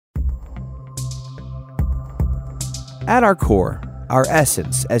At our core, our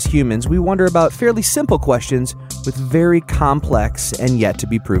essence, as humans, we wonder about fairly simple questions with very complex and yet to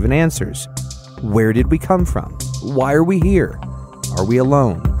be proven answers. Where did we come from? Why are we here? Are we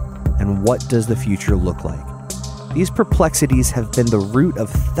alone? And what does the future look like? These perplexities have been the root of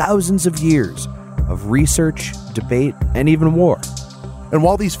thousands of years of research, debate, and even war. And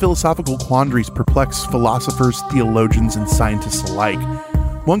while these philosophical quandaries perplex philosophers, theologians, and scientists alike,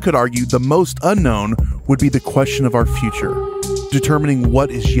 one could argue the most unknown would be the question of our future, determining what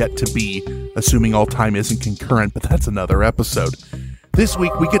is yet to be, assuming all time isn't concurrent, but that's another episode. This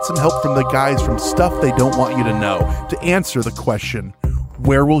week, we get some help from the guys from Stuff They Don't Want You to Know to answer the question,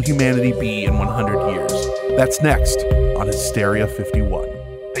 where will humanity be in 100 years? That's next on Hysteria 51.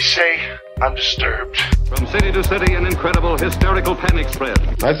 They say I'm disturbed. From city to city, an incredible hysterical panic spread.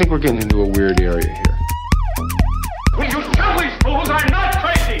 I think we're getting into a weird area here. Will you tell these fools I'm not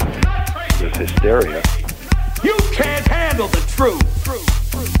crazy? There's hysteria. You can't handle the truth.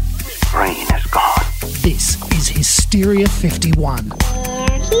 Brain is gone. This is Hysteria 51.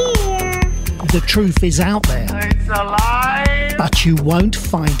 They're here. The truth is out there, It's alive. but you won't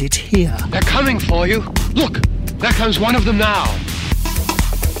find it here. They're coming for you. Look, there comes one of them now.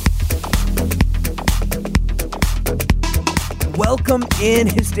 Welcome in,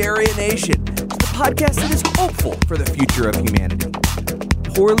 Hysteria Nation, to the podcast that is hopeful for the future of humanity.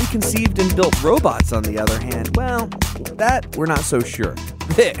 Poorly conceived and built robots, on the other hand, well, that we're not so sure.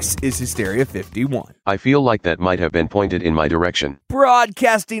 This is Hysteria 51. I feel like that might have been pointed in my direction.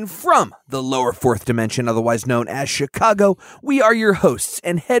 Broadcasting from the lower fourth dimension, otherwise known as Chicago, we are your hosts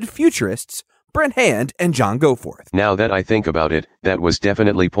and head futurists, Brent Hand and John Goforth. Now that I think about it, that was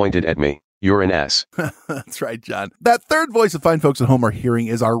definitely pointed at me. You're an ass. That's right, John. That third voice the fine folks at home are hearing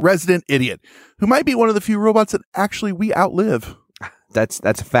is our resident idiot, who might be one of the few robots that actually we outlive. That's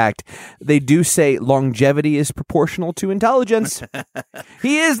a fact. They do say longevity is proportional to intelligence.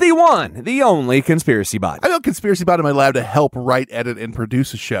 He is the one, the only conspiracy bot. I built Conspiracy Bot in my lab to help write, edit, and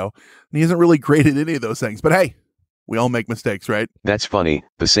produce a show, and he isn't really great at any of those things. But hey, we all make mistakes, right? That's funny.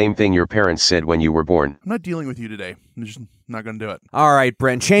 The same thing your parents said when you were born. I'm not dealing with you today. I'm just not going to do it. All right,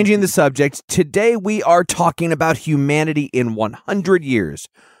 Brent, changing the subject. Today we are talking about humanity in 100 years,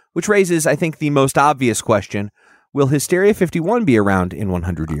 which raises, I think, the most obvious question. Will Hysteria 51 be around in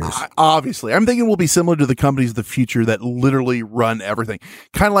 100 years? Obviously. I'm thinking we'll be similar to the companies of the future that literally run everything.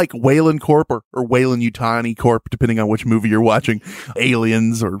 Kind of like Wayland Corp or Weyland-Yutani Corp, depending on which movie you're watching.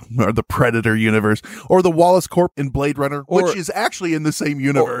 Aliens or the Predator universe. Or the Wallace Corp in Blade Runner, which is actually in the same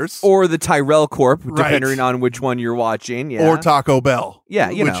universe. Or the Tyrell Corp, Right. depending on which one you're watching. Yeah. Or Taco Bell. Yeah,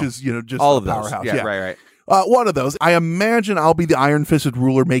 which is, just all a of those. powerhouse. Yeah, right. One of those. I imagine I'll be the iron-fisted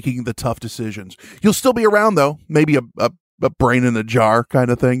ruler making the tough decisions. You'll still be around, though. Maybe a brain in a jar kind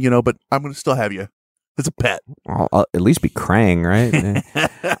of thing, but I'm going to still have you as a pet. I'll at least be Krang, right?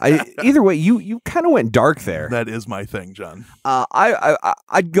 Either way, you kind of went dark there. That is my thing, John.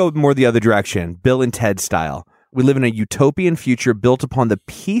 I'd go more the other direction, Bill and Ted style. We live in a utopian future built upon the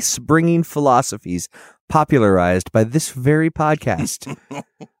peace-bringing philosophies popularized by this very podcast.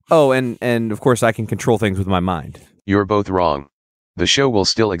 Oh, and of course I can control things with my mind. You're both wrong. The show will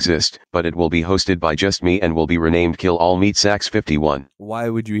still exist, but it will be hosted by just me and will be renamed Kill All Meat Sacks 51. Why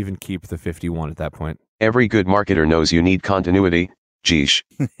would you even keep the 51 at that point? Every good marketer knows you need continuity. Geesh.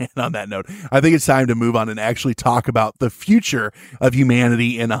 And on that note, I think it's time to move on and actually talk about the future of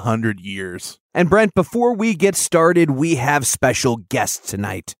humanity in 100 years. And Brent, before we get started, we have special guests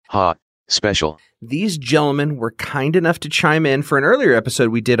tonight. Ha, special. These gentlemen were kind enough to chime in for an earlier episode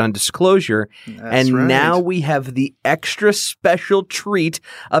we did on disclosure. Now we have the extra special treat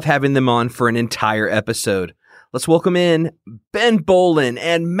of having them on for an entire episode. Let's welcome in Ben Bowlin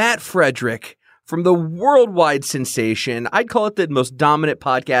and Matt Frederick from the worldwide sensation. I'd call it the most dominant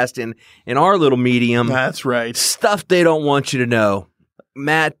podcast in our little medium. That's right. Stuff They Don't Want You to Know.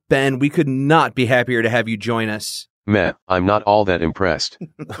 Matt, Ben, we could not be happier to have you join us. Meh, I'm not all that impressed.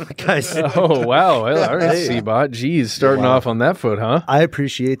 Guys. Oh, wow. Well, all right, C-Bot. Geez, starting off on that foot, huh? I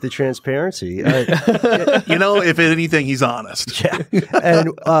appreciate the transparency. If anything, he's honest. Yeah.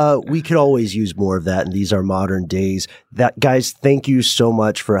 And we could always use more of that, and these are modern days. Guys, thank you so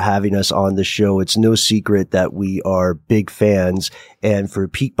much for having us on the show. It's no secret that we are big fans. And for a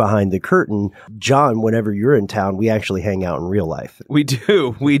peek behind the curtain, John, whenever you're in town, we actually hang out in real life. We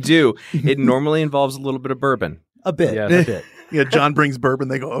do. It normally involves a little bit of bourbon. A bit. Yeah, John brings bourbon.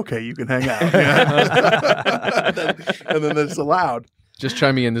 They go, okay, you can hang out. Yeah. and then it's allowed. Just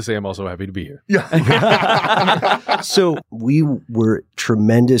chiming in to say I'm also happy to be here. Yeah. So we were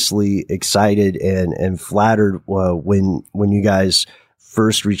tremendously excited and flattered when you guys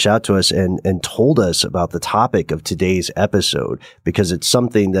first reached out to us and told us about the topic of today's episode, because it's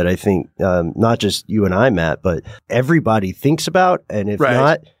something that I think not just you and I, Matt, but everybody thinks about. And if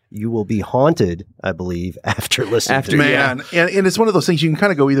not, you will be haunted, I believe, after listening to it. Man, and it's one of those things you can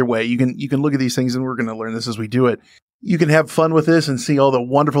kind of go either way. You can look at these things, and we're going to learn this as we do it. You can have fun with this and see all the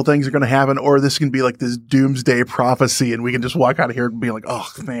wonderful things that are going to happen, or this can be like this doomsday prophecy, and we can just walk out of here and be like, oh,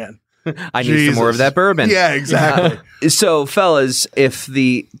 man. I need some more of that bourbon. Yeah, exactly. So, fellas, if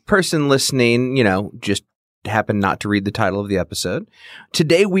the person listening, just happened not to read the title of the episode,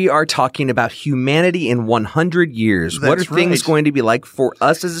 today we are talking about humanity in 100 years. What are things going to be like for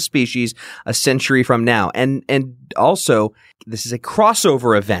us as a species a century from now? And also, this is a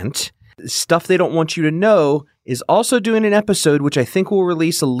crossover event. Stuff They Don't Want You to Know is also doing an episode, which I think will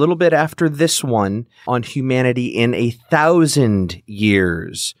release a little bit after this one, on humanity in 1,000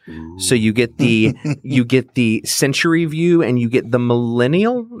 years. Ooh. So you get the century view and you get the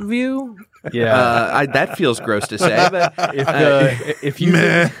millennial view. Yeah, that feels gross to say, but if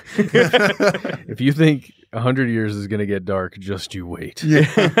you think 100 years is going to get dark, just you wait.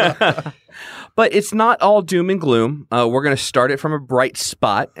 Yeah. But it's not all doom and gloom. We're going to start it from a bright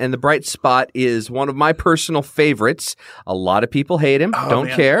spot, and the bright spot is one of my personal favorites. A lot of people hate him, don't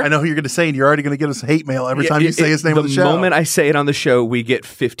care. I know who you're going to say, and you're already going to get us hate mail every time you say his name on the show. The moment I say it on the show, we get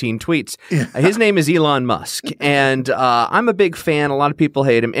 15 tweets. Yeah. His name is Elon Musk, and I'm a big fan. A lot of people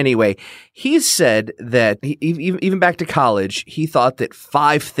hate him. Anyway, he's said that, even back to college, he thought that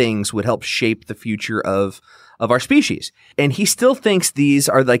 5 things would help shape the future of our species. And he still thinks these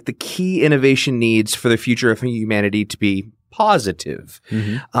are like the key innovation needs for the future of humanity to be positive.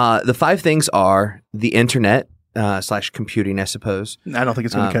 Mm-hmm. The 5 things are the internet, / computing, I suppose. I don't think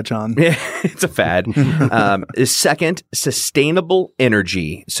it's going to catch on. It's a fad. Second, sustainable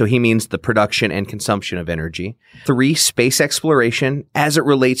energy. So he means the production and consumption of energy. 3, space exploration as it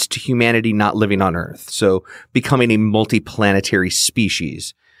relates to humanity not living on Earth. So becoming a multiplanetary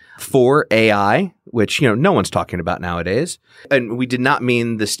species. 4, AI, which, no one's talking about nowadays. And we did not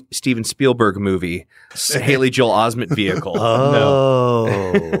mean the Steven Spielberg movie, Haley Joel Osment vehicle.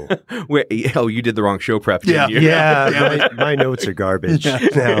 Oh. No. You did the wrong show prep, didn't you? Yeah. My notes are garbage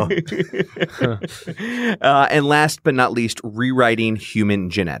now. And last but not least, rewriting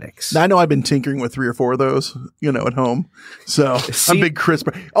human genetics. Now, I know I've been tinkering with 3 or 4 of those, at home. So I'm big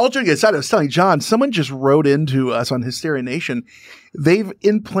CRISPR. All joking aside, I was telling John, someone just wrote into us on Hysteria Nation. They've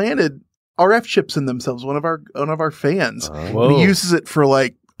implanted RF chips in themselves. One of our fans. He uses it for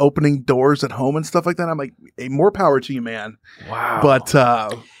like opening doors at home and stuff like that. I'm like, hey, more power to you, man. Wow. But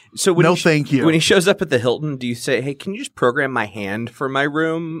thank you. When he shows up at the Hilton, do you say, hey, can you just program my hand for my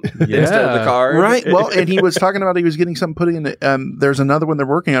room instead of the card? Right. Well, and he was talking about he was getting something put in. There's another one they're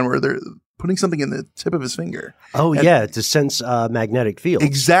working on where they're putting something in the tip of his finger. Oh, to sense magnetic field.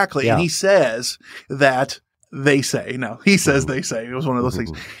 Exactly. Yeah. And he says that they say. He says they say. It was one of those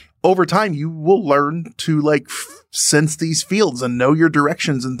things. Over time, you will learn to sense these fields and know your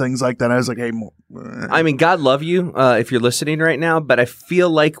directions and things like that. I was like, hey, I mean, God love you if you're listening right now, but I feel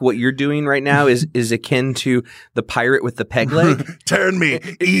like what you're doing right now is akin to the pirate with the peg leg. Turn me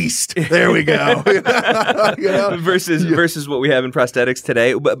east. There we go. Versus what we have in prosthetics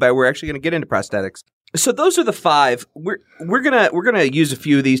today. But we're actually going to get into prosthetics. So those are the 5. We're gonna use a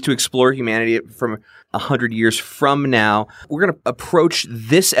few of these to explore humanity from 100 years from now. We're gonna approach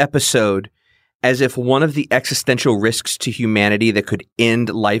this episode as if one of the existential risks to humanity that could end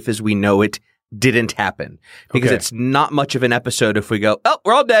life as we know it didn't happen. Because it's not much of an episode if we go, oh,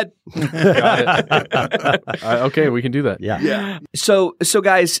 we're all dead. Got it. Okay, we can do that. Yeah. So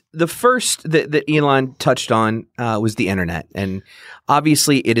guys, the first that Elon touched on was the internet. And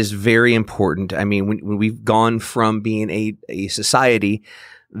obviously it is very important. I mean, when we've gone from being a society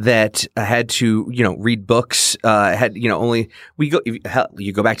that had to, read books, you go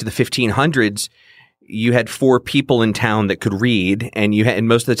back to the 1500s, you had 4 people in town that could read, and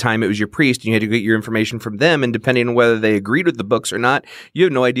most of the time it was your priest, and you had to get your information from them, and depending on whether they agreed with the books or not, you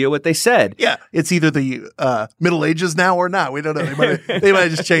have no idea what they said. Yeah, it's either the Middle Ages now or not. We don't know. They might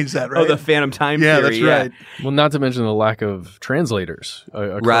have just changed that, right? Oh, the phantom time theory. Yeah, that's right. Well, not to mention the lack of translators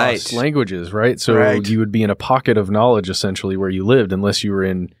across languages, right? So you would be in a pocket of knowledge, essentially, where you lived, unless you were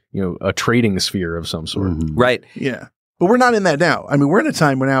in a trading sphere of some sort. Mm-hmm. Right. Yeah. But we're not in that now. I mean, we're in a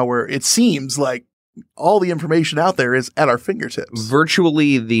time now where it seems like all the information out there is at our fingertips.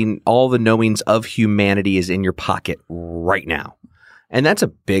 Virtually all the knowings of humanity is in your pocket right now. And that's a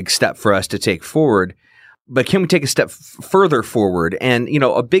big step for us to take forward. But can we take a step further forward? And,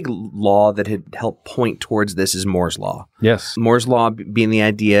 a big law that had helped point towards this is Moore's Law. Yes. Moore's Law being the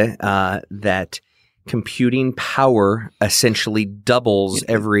idea that computing power essentially doubles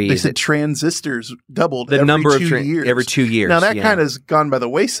every. They said transistors doubled the every number 2 of years. every 2 years. Now that kind of has gone by the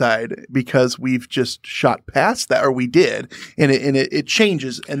wayside because we've just shot past that, or we did, and it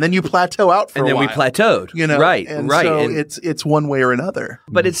changes, and then you plateau out for a while. And then we plateaued, right? And right. So and it's one way or another.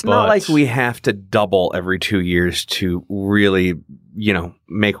 But it's not like we have to double every 2 years to really,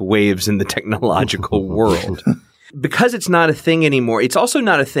 make waves in the technological world. Because it's not a thing anymore. It's also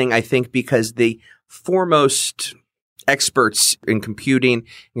not a thing, I think, because the foremost experts in computing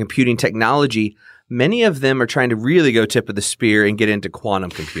technology, many of them are trying to really go tip of the spear and get into quantum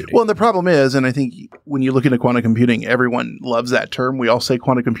computing. Well, and the problem is, and I think when you look into quantum computing, everyone loves that term. We all say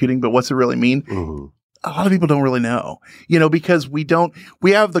quantum computing, but what's it really mean? Mm-hmm. A lot of people don't really know, because we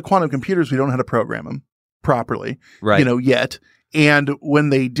have the quantum computers, we don't know how to program them properly, right? Yet. And when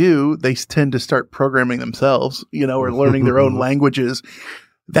they do, they tend to start programming themselves, or learning their own languages.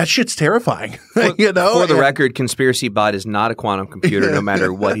 That shit's terrifying, For the record, Conspiracy Bot is not a quantum computer, no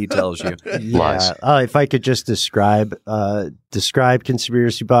matter what he tells you. Yeah. If I could just describe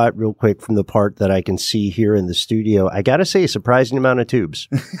Conspiracy Bot real quick from the part that I can see here in the studio, I got to say, a surprising amount of tubes.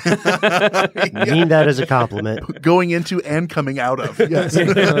 I mean that as a compliment. Going into and coming out of. Yes.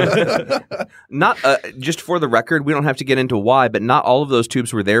 Not just for the record, we don't have to get into why, but not all of those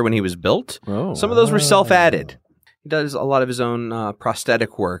tubes were there when he was built. Oh. Some of those were self-added. He does a lot of his own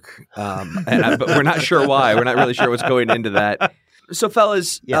prosthetic work, but we're not sure why. We're not really sure what's going into that. So,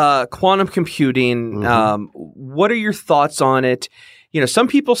 fellas, quantum computing, what are your thoughts on it? Some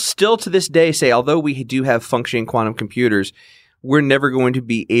people still to this day say, although we do have functioning quantum computers, we're never going to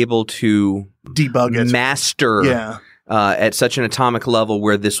be able to debug it, master at such an atomic level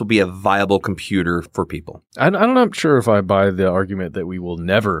where this will be a viable computer for people. I'm not sure if I buy the argument that we will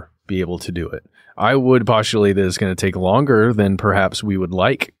never be able to do it. I would postulate that it's going to take longer than perhaps we would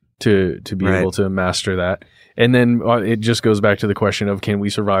like to be able to master that. And then it just goes back to the question of, can we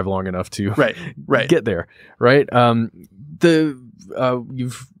survive long enough to get there? Right.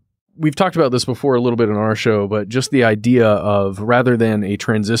 We've talked about this before a little bit on our show, but just the idea of, rather than a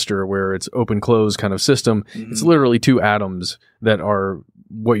transistor where it's open close kind of system, it's literally two atoms that are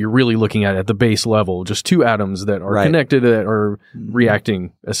what you're really looking at the base level, just two atoms that are connected, that are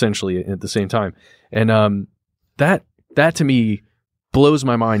reacting essentially at the same time. And that to me blows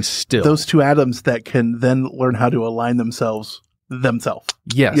my mind still. Those two atoms that can then learn how to align themselves.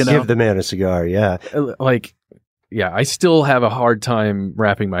 Yes. Give the man a cigar, yeah. I still have a hard time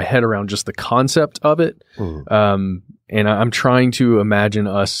wrapping my head around just the concept of it. And I'm trying to imagine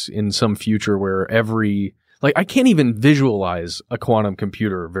us in some future where I can't even visualize a quantum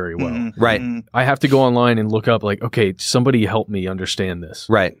computer very well. Right. I have to go online and look up okay, somebody help me understand this.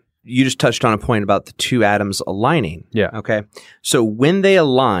 Right. You just touched on a point about the two atoms aligning. Yeah. Okay. So when they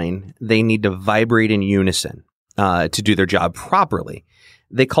align, they need to vibrate in unison to do their job properly.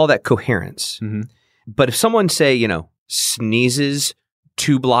 They call that coherence. Mm-hmm. But if someone, say, sneezes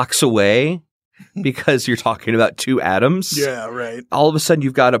 2 blocks away because you're talking about two atoms, all of a sudden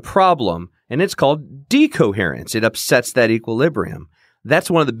you've got a problem. And it's called decoherence. It upsets that equilibrium. That's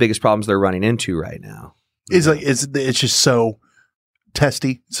one of the biggest problems they're running into right now. It's just so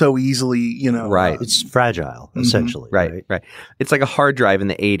testy, so easily, Right. It's fragile, essentially. Right. It's like a hard drive in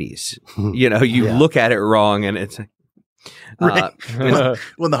the 80s. You look at it wrong and it's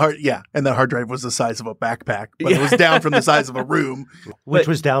when the hard drive was the size of a backpack, but it was down from the size of a room, which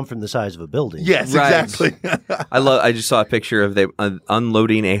was down from the size of a building. Yes, exactly. I just saw a picture of them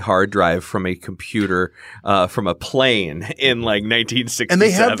unloading a hard drive from a computer from a plane in 1967, and they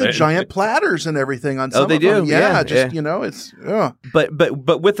have the giant platters and everything on some. They of do. them. It's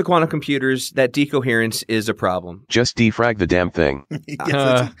But with the quantum computers, that decoherence is a problem. Just defrag the damn thing.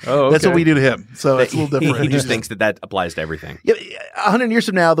 That's what we do to him. So it's a little different. He just thinks that applies to everything. 100 years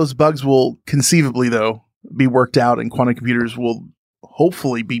from now, those bugs will conceivably, though, be worked out, and quantum computers will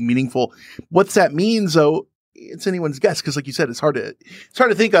hopefully be meaningful. What's that mean, though? It's anyone's guess, because, like you said, it's hard to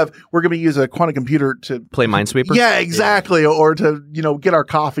think of. We're going to use a quantum computer to play Minesweeper. Yeah, exactly, or to get our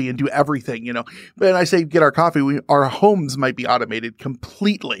coffee and do everything. When I say get our coffee, our homes might be automated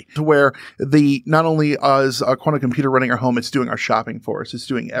completely to where not only is a quantum computer running our home, it's doing our shopping for us. It's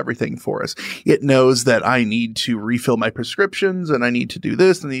doing everything for us. It knows that I need to refill my prescriptions, and I need to do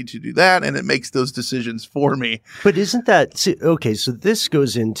this, and I need to do that, and it makes those decisions for me. But isn't that okay? So this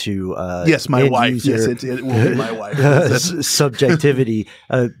goes into yes, my wife. Yes, it will be my wife. Subjectivity,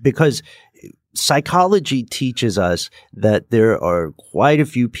 because psychology teaches us that there are quite a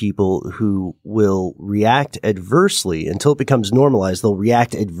few people who will react adversely until it becomes normalized. They'll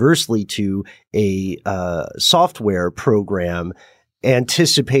react adversely to a software program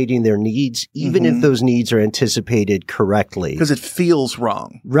anticipating their needs, even if those needs are anticipated correctly. Because it feels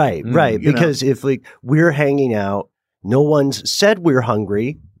wrong. Right. Because if like we're hanging out, no one's said we're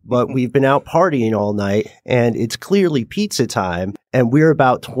hungry, but we've been out partying all night and it's clearly pizza time. And we're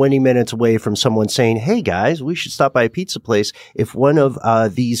about 20 minutes away from someone saying, hey guys, we should stop by a pizza place. If one of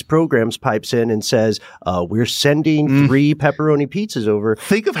these programs pipes in and says, we're sending 3 pepperoni pizzas over.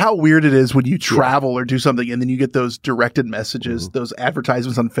 Think of how weird it is when you travel or do something and then you get those directed messages, those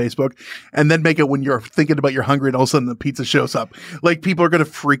advertisements on Facebook, and then make it when you're thinking about you're hungry and all of a sudden the pizza shows up. Like people are going to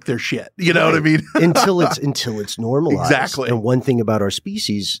freak their shit. You know what I mean? until it's normalized. Exactly. And one thing about our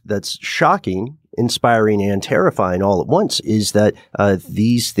species that's shocking, inspiring, and terrifying all at once is that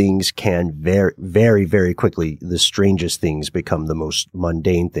these things can very, very, very quickly, the strangest things become the most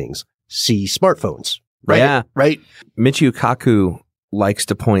mundane things. See smartphones. Right. Yeah. Right. Michio Kaku likes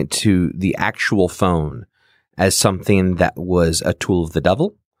to point to the actual phone as something that was a tool of the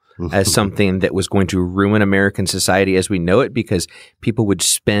devil, as something that was going to ruin American society as we know it, because people would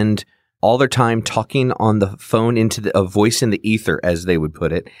spend all their time talking on the phone into a voice in the ether, as they would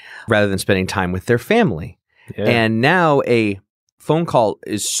put it, rather than spending time with their family. Yeah. And now a phone call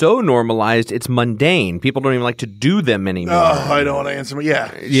is so normalized, it's mundane. People don't even like to do them anymore. Oh, I don't want to answer.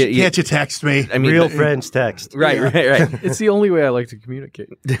 Can't you text me? I mean, real friends text. Right. It's the only way I like to communicate.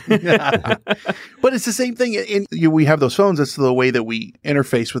 But it's the same thing. We have those phones. That's the way that we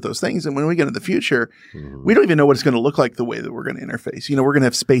interface with those things. And when we get into the future, we don't even know what it's going to look like the way that we're going to interface. You know, we're going to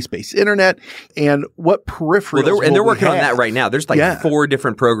have space-based internet, and what peripherals they're working on that right now. There's 4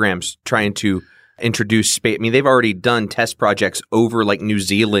 different programs trying to introduce space. I mean, they've already done test projects over like New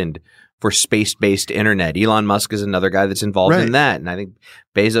Zealand for space-based internet. Elon Musk is another guy that's involved in that. And I think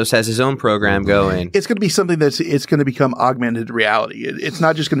Bezos has his own program going. It's going to be something it's going to become augmented reality. It's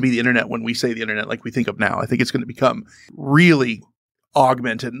not just going to be the internet when we say the internet like we think of now. I think it's going to become really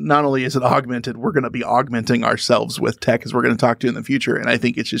augmented. Not only is it augmented, we're going to be augmenting ourselves with tech as we're going to talk to in the future. And I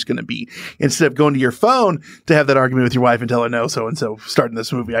think it's just going to be, instead of going to your phone to have that argument with your wife and tell her, no, so-and-so starting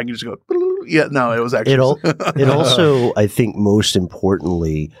this movie, I can just go, yeah, no, it was actually. It also, I think most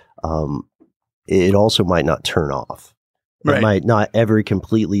importantly, it also might not turn off. It might not ever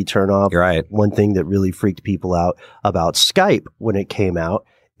completely turn off. Right. One thing that really freaked people out about Skype when it came out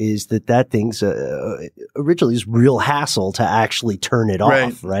is that thing's originally is real hassle to actually turn it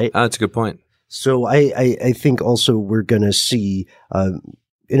off, right? Oh, that's a good point. So I think also we're going to see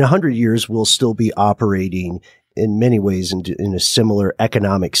in 100 years we'll still be operating in many ways in a similar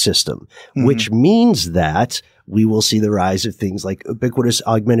economic system, which means that we will see the rise of things like ubiquitous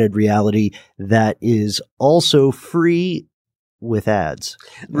augmented reality that is also free with ads.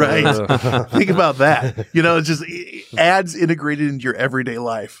 Right. Think about that. You know, it's just ads integrated into your everyday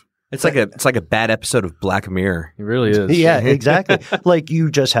life. It's like a bad episode of Black Mirror. It really is. Yeah, exactly. Like you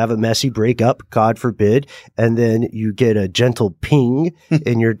just have a messy breakup, God forbid, and then you get a gentle ping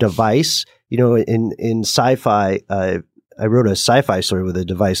in your device. You know, in sci-fi, I wrote a sci-fi story with a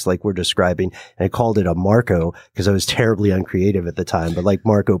device like we're describing, and I called it a Marco because I was terribly uncreative at the time, but like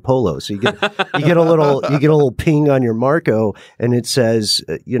Marco Polo. So you get a little ping on your Marco, and it says,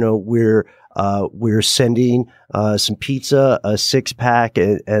 you know, we're sending some pizza, a 6-pack,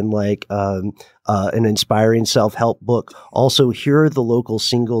 and like an inspiring self-help book. Also, here are the local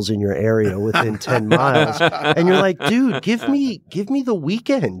singles in your area within 10 miles. And you're like, dude, give me the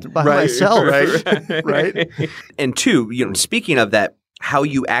weekend by myself. Right. And 2, you know, speaking of that, how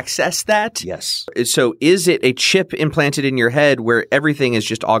you access that. Yes. So is it a chip implanted in your head where everything is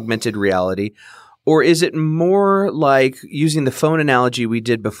just augmented reality? Or is it more like, using the phone analogy we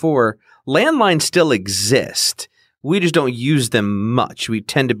did before, landlines still exist. We just don't use them much. We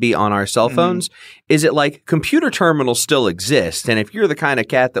tend to be on our cell phones. Is it like computer terminals still exist? And if you're the kind of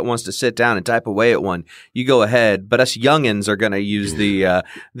cat that wants to sit down and type away at one, you go ahead. But us youngins are going to use the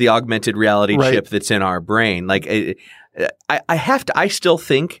augmented reality chip that's in our brain. Like I still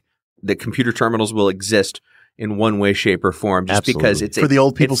think that computer terminals will exist in one way, shape, or form, just because it's for the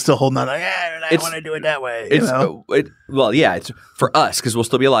old people still holding on. Like, I want to do it that way. It's for us because we'll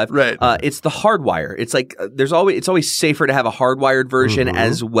still be alive. Right. It's the hardwire. It's like it's always safer to have a hardwired version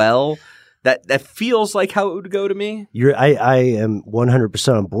as well. That feels like how it would go to me. I am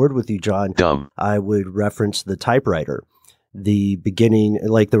 100% on board with you, John. Dumb. I would reference the typewriter. The beginning,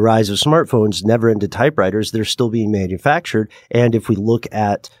 like the rise of smartphones, never ended typewriters. They're still being manufactured. And if we look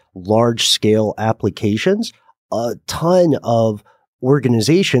at large scale applications, a ton of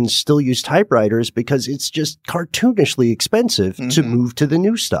organizations still use typewriters because it's just cartoonishly expensive to move to the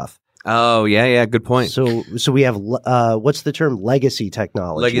new stuff. Oh, yeah. Good point. So we have, what's the term? Legacy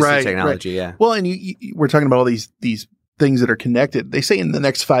technology. Legacy technology, yeah. Well, and we're talking about all these things that are connected. They say in the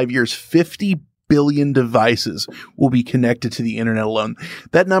next 5 years, 50 billion devices will be connected to the internet alone.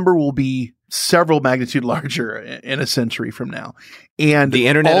 That number will be several magnitude larger in a century from now. And the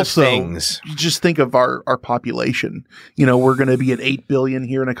Internet also, of Things. Just think of our population. You know, we're going to be at 8 billion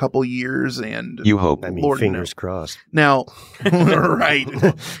here in a couple years, and You hope. I mean, Lord fingers crossed. now, right?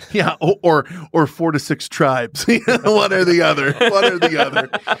 Yeah, or 4 to 6 tribes. One or the other. One or the other.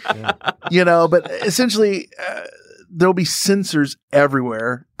 You know, but essentially, there'll be sensors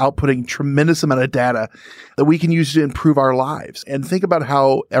everywhere outputting tremendous amount of data that we can use to improve our lives. And think about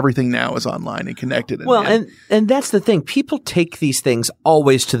how everything now is online and connected. And that's the thing. People take these things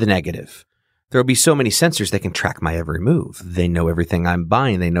always to the negative. There'll be so many sensors they can track my every move. They know everything I'm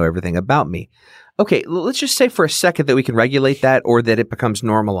buying. They know everything about me. Okay, let's just say for a second that we can regulate that or that it becomes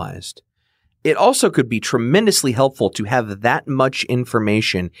normalized. It also could be tremendously helpful to have that much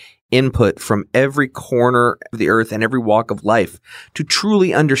information input from every corner of the earth and every walk of life to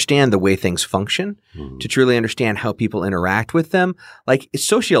truly understand the way things function, to truly understand how people interact with them. Like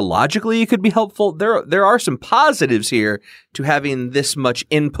sociologically, it could be helpful. There are some positives here to having this much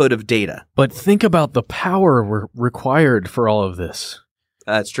input of data. But think about the power required for all of this.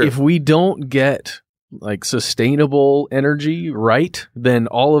 That's true. If we don't get like sustainable energy right, then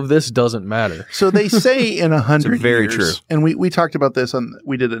all of this doesn't matter. So they say in 100 very years, true. and we talked about this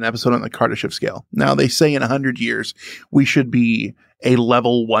we did an episode on the Kardashev scale. Now they say in 100 years, we should be a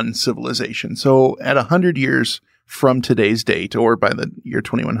level 1 civilization. So at 100 years from today's date, or by the year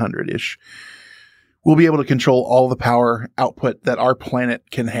 2100-ish, we'll be able to control all the power output that our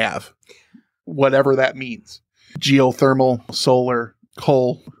planet can have, whatever that means. Geothermal, solar,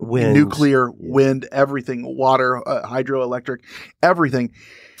 coal, Wind. nuclear, wind, everything, water, hydroelectric, everything.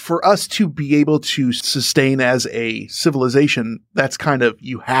 For us to be able to sustain as a civilization, that's kind of,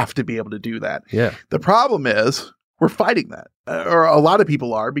 you have to be able to do that. Yeah. The problem is we're fighting that, or a lot of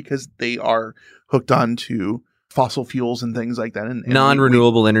people are, because they are hooked on to fossil fuels and things like that. And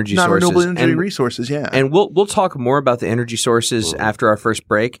non-renewable energy sources. Non-renewable energy resources, yeah. And we'll talk more about the energy sources after our first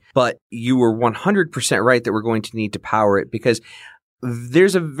break, but you were 100% right that we're going to need to power it, because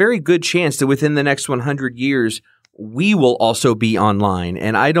there's a very good chance that within the next 100 years, we will also be online.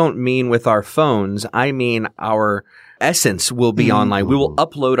 And I don't mean with our phones. I mean our essence will be online. We will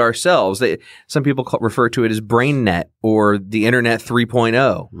upload ourselves. Some people refer to it as BrainNet or the Internet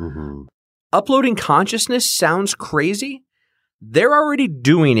 3.0. Uploading consciousness sounds crazy. They're already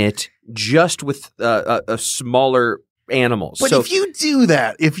doing it just with a smaller animals. But if you do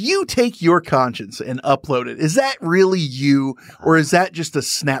that, if you take your conscience and upload it, is that really you, or is that just a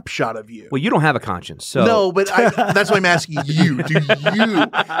snapshot of you? Well, you don't have a conscience, so no. But that's why I'm asking you. Do you?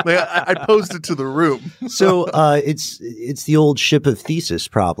 Like, I posed it to the room. So it's the old ship of Theseus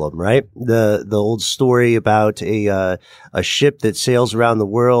problem, right? The old story about a ship that sails around the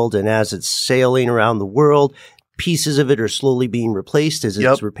world, and as it's sailing around the world, pieces of it are slowly being replaced as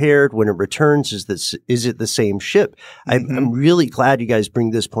it's repaired. When it returns, is it the same ship? I'm really glad you guys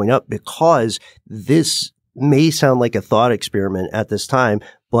bring this point up, because this may sound like a thought experiment at this time,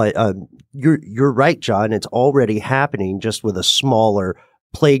 but you're right, John. It's already happening, just with a smaller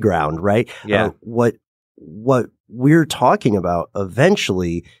playground, right? Yeah. What we're talking about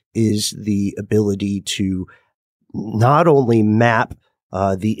eventually is the ability to not only map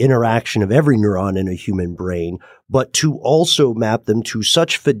the interaction of every neuron in a human brain, but to also map them to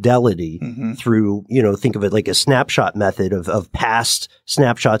such fidelity through, think of it like a snapshot method of past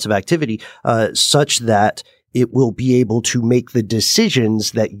snapshots of activity, such that it will be able to make the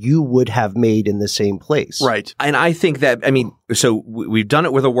decisions that you would have made in the same place. Right. And I think that, so we've done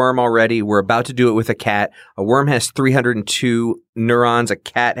it with a worm already. We're about to do it with a cat. A worm has 302 neurons. A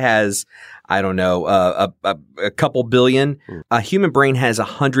cat has, I don't know, a couple billion. A human brain has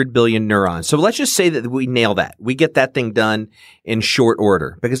 100 billion neurons. So let's just say that we nail that. We get that thing done in short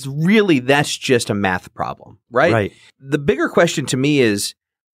order, because really that's just a math problem, right? Right. The bigger question to me is,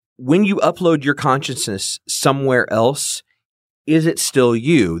 when you upload your consciousness somewhere else, is it still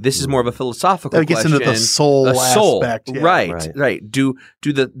you? This is more of a philosophical question. It gets into the soul aspect. Yeah. Right. Do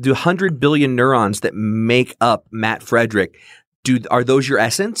 100 billion neurons that make up Matt Frederick, are those your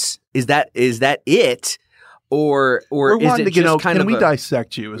essence? Is that it? Or is it just kind of can we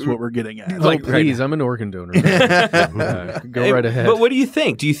dissect you is what we're getting at. Please, I'm an organ donor. Go right ahead. But what do you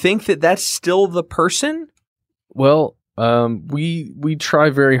think? Do you think that that's still the person? Well, we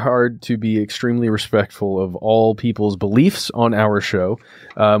try very hard to be extremely respectful of all people's beliefs on our show.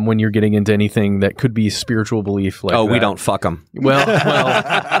 When you're getting into anything that could be spiritual belief, like we don't fuck them. Well,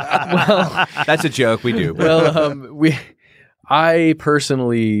 that's a joke. We do. Well, I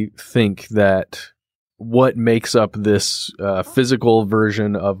personally think that what makes up this physical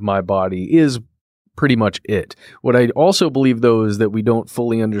version of my body is pretty much it. What I also believe, though, is that we don't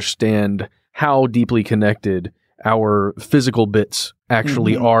fully understand how deeply connected our physical bits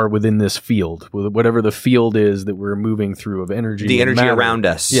actually are within this field, whatever the field is that we're moving through of energy. The energy matter. around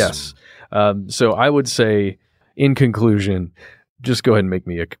us. Yes. So I would say, in conclusion, just go ahead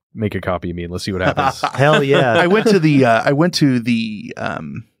and make a copy of me and let's see what happens. Hell yeah. I went to the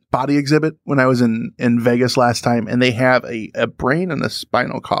body exhibit when I was in Vegas last time, and they have a brain and a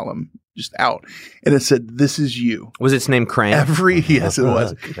spinal column just out, and it said, "This is you." Was its name Crank? Yes, it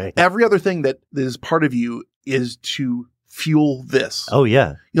was. Okay. Every other thing that is part of you is to fuel this. Oh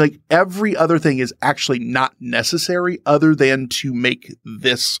yeah. Like every other thing is actually not necessary other than to make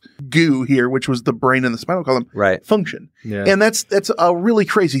this goo here, which was the brain and the spinal column, Right. function. Yeah. And that's a really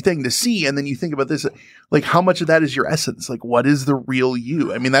crazy thing to see. And then you think about this, like how much of that is your essence? Like what is the real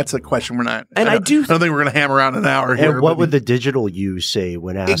you? I mean, that's a question we're not. And I don't think we're going to hammer around an hour here. And what but- would the digital you say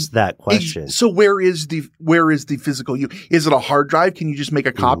when asked that question? So where is the physical you? Is it a hard drive? Can you just make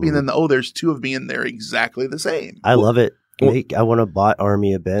a copy and then there's two of me and they're exactly the same? I love it. I want a bot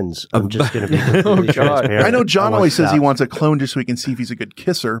army of Bens. I'm just going to be completely transparent. I know John want always says he that. wants a clone just so he can see if he's a good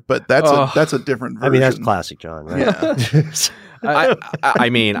kisser, but that's a different version. I mean, that's classic John, right? Yeah. I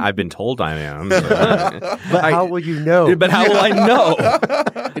mean, I've been told I am. But how will you know? But how will I know?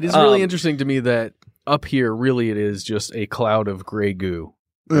 It is really interesting to me that up here, really, it is just a cloud of gray goo.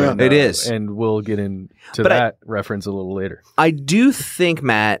 Yeah. It is. And we'll get into But that reference a little later. I do think,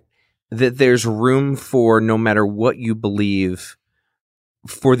 Matt, that there's room for, no matter what you believe,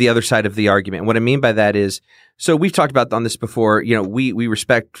 for the other side of the argument. What I mean by that is, so we've talked about on this before, we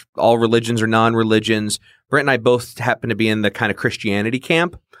respect all religions or non-religions. Brent and I both happen to be in the kind of Christianity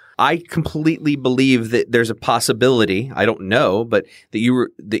camp. I completely believe that there's a possibility, I don't know, but that you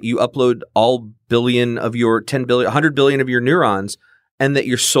upload all billion of your 10 billion, 100 billion of your neurons, and that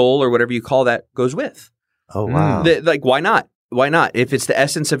your soul or whatever you call that goes with. Oh, wow. Like, why not? Why not? If it's the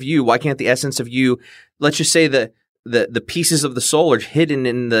essence of you, why can't the essence of you, let's just say the pieces of the soul are hidden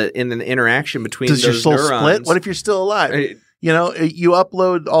in the interaction between Does those your soul neurons. split? What if you're still alive? You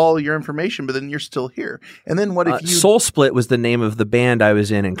upload all your information, but then you're still here. And then what if you... Soul Split was the name of the band I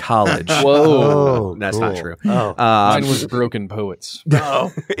was in college. Whoa. That's cool. not true. Oh. Mine was Broken Poets.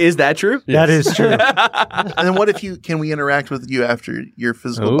 No. Is that true? That is true. And then what if can we interact with you after your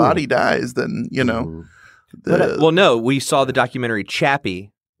physical body dies? Then, Well, no, we saw the documentary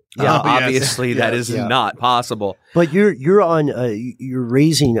Chappie. Yeah. Obviously, that is Yeah. not possible. But you're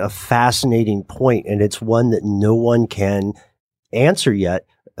raising a fascinating point, and it's one that no one can answer yet.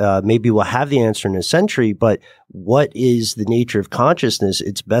 Maybe we'll have the answer in a century, but what is the nature of consciousness?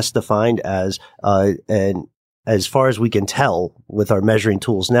 It's best defined as, and as far as we can tell with our measuring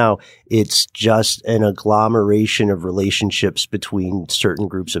tools now, it's just an agglomeration of relationships between certain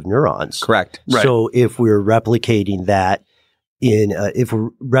groups of neurons. Correct. Right. So if we're replicating that in a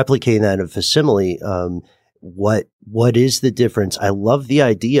facsimile, what is the difference? I love the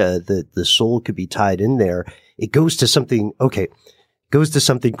idea that the soul could be tied in there. It goes to something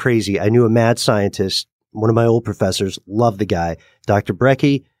crazy. I knew a mad scientist, one of my old professors, loved the guy, Dr.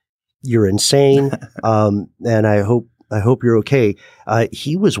 Brecky. You're insane. And I hope you're okay.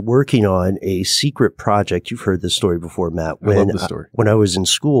 He was working on a secret project. You've heard this story before, Matt. I love this story. When I was in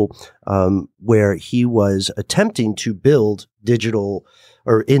school, where he was attempting to build digital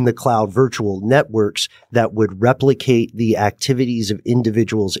or in the cloud virtual networks that would replicate the activities of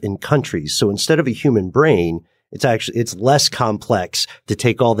individuals in countries. So instead of a human brain, it's less complex to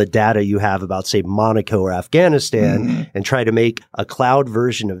take all the data you have about, say, Monaco or Afghanistan and try to make a cloud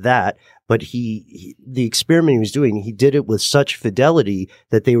version of that. But the experiment he was doing, he did it with such fidelity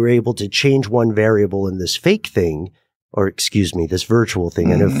that they were able to change one variable in this fake thing, or excuse me, this virtual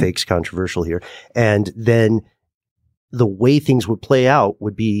thing. I know fake's controversial here. And then the way things would play out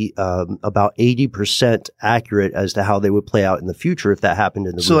would be about 80% accurate as to how they would play out in the future if that happened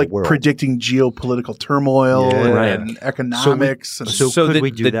in the real world. Predicting geopolitical turmoil Yeah. and economics. So could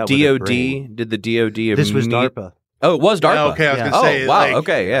we do that with a brain? Did the DOD? This was DARPA. Oh, it was DARPA. Yeah, okay, I was Yeah. gonna say. Wow. like,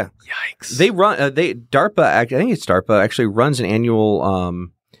 Okay. Yeah. Yikes. They run. DARPA. I think it's DARPA. Actually, runs an annual.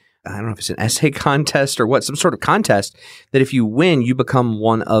 I don't know if it's an essay contest or what. Some sort of contest that if you win, you become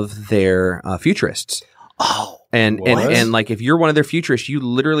one of their futurists. Oh. And like if you're one of their futurists, you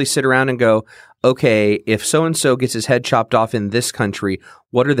literally sit around and go, okay, if so and so gets his head chopped off in this country,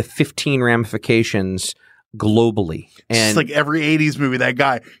 what are the 15 ramifications globally? And It's like every 80s movie, that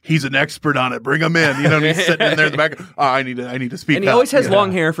guy, he's an expert on it. Bring him in. He's sitting in there in the back. Oh, I need to speak and he up. always has Yeah.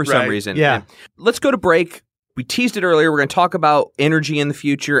 long hair for some Right. reason. Yeah. And let's go to break. We teased it earlier. We're going to talk about energy in the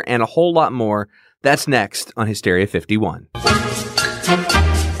future and a whole lot more. That's next on Hysteria 51.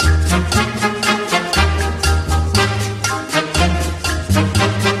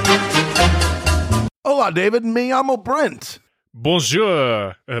 Hola, David. Me llamo Brent.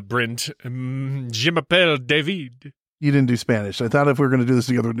 Bonjour, Brent. Je m'appelle David. You didn't do Spanish. I thought if we were going to do this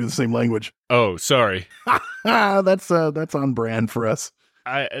together, we'd do the same language. Oh, sorry. That's on brand for us.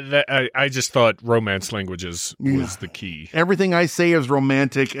 I just thought romance languages was the key. Everything I say is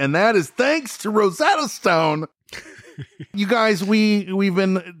romantic, and that is thanks to Rosetta Stone. You guys, we've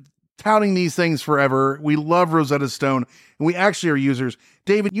been touting these things forever. We love Rosetta Stone, and we actually are users.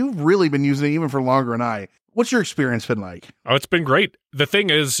 David, you've really been using it even for longer than I. What's your experience been like? Oh, it's been great. The thing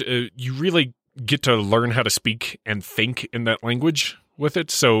is, you really get to learn how to speak and think in that language with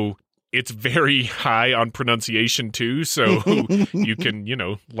it. So it's very high on pronunciation too. So you can,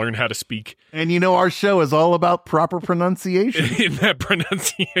 learn how to speak. And our show is all about proper pronunciation. In that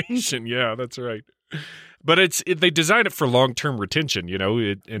pronunciation. Yeah, that's right. But they design it for long-term retention,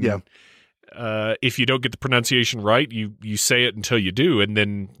 if you don't get the pronunciation right, you say it until you do, and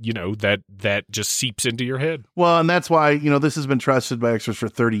then that just seeps into your head. Well, and that's why this has been trusted by experts for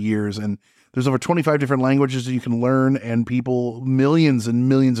 30 years, and there's over 25 different languages that you can learn, and millions and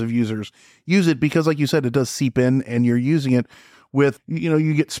millions of users use it because, like you said, it does seep in, and you're using it with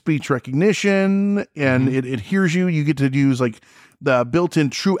you get speech recognition, and it hears you. You get to use like the built-in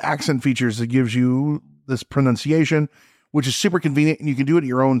true accent features that gives you this pronunciation, which is super convenient, and you can do it at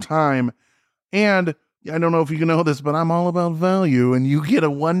your own time. And I don't know if you know this, but I'm all about value, and you get a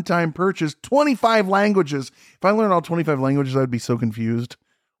one-time purchase, 25 languages. If I learned all 25 languages, I'd be so confused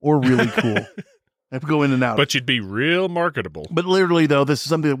or really cool. I have to go in and out. But you'd be real marketable. But literally, though, this is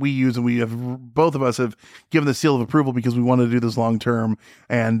something that we use, and both of us have given the seal of approval because we want to do this long-term,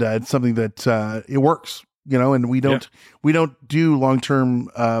 and it's something that it works. And we don't do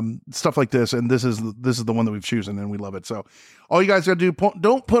long-term stuff like this. And this is the one that we've chosen, and we love it. So all you guys got to do,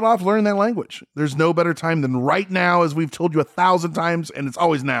 don't put off learning that language. There's no better time than right now, as we've told you 1,000 times, and it's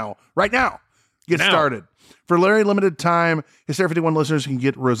always now. Right now. Get started. For a very limited time, Hysteria 51 listeners can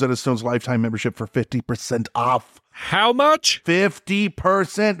get Rosetta Stone's lifetime membership for 50% off. How much?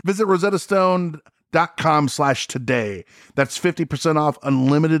 50%. Visit rosettastone.com/today. That's 50% off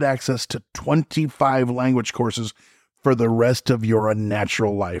unlimited access to 25 language courses for the rest of your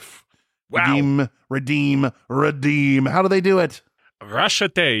unnatural life. Wow. Redeem. How do they do it?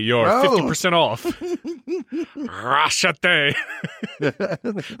 Rashate, you're 50% off. Rashate.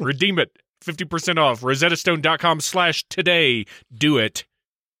 Redeem it. 50% off. rosettastone.com/today. Do it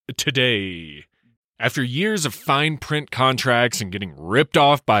today. After years of fine print contracts and getting ripped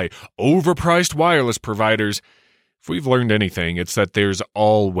off by overpriced wireless providers, if we've learned anything, it's that there's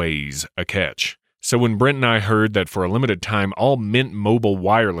always a catch. So when Brent and I heard that for a limited time, all Mint Mobile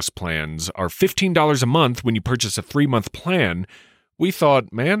wireless plans are $15 a month when you purchase a 3-month plan, we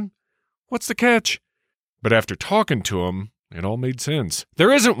thought, man, what's the catch? But after talking to them, it all made sense.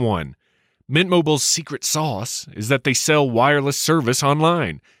 There isn't one. Mint Mobile's secret sauce is that they sell wireless service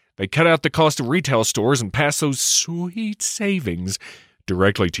online. They cut out the cost of retail stores and pass those sweet savings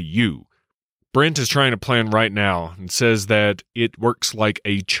directly to you. Brent is trying a plan right now and says that it works like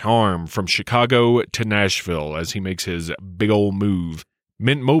a charm from Chicago to Nashville as he makes his big ol' move.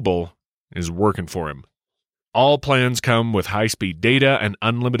 Mint Mobile is working for him. All plans come with high-speed data and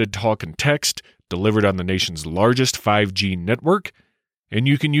unlimited talk and text delivered on the nation's largest 5G network. And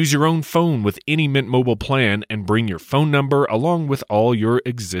you can use your own phone with any Mint Mobile plan and bring your phone number along with all your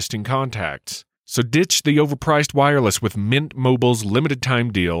existing contacts. So ditch the overpriced wireless with Mint Mobile's limited time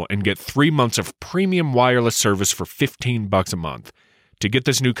deal and get 3 months of premium wireless service for $15 a month. To get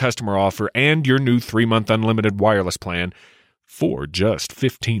this new customer offer and your new 3-month unlimited wireless plan for just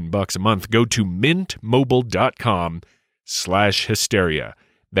 $15 a month, go to mintmobile.com/hysteria.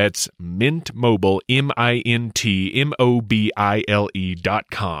 That's Mint Mobile,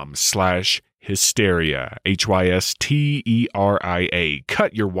 mintmobile.com/hysteria, HYSTERIA.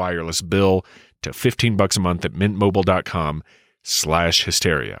 Cut your wireless bill to $15 a month at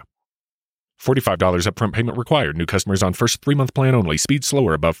mintmobile.com/hysteria. $45 upfront payment required. New customers on first 3-month plan only. Speed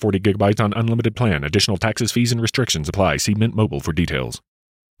slower above 40 gigabytes on unlimited plan. Additional taxes, fees, and restrictions apply. See Mint Mobile for details.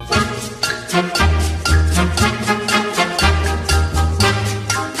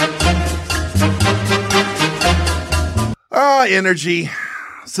 Energy,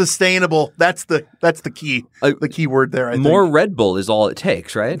 sustainable. That's the key. The key word there. I think more Red Bull is all it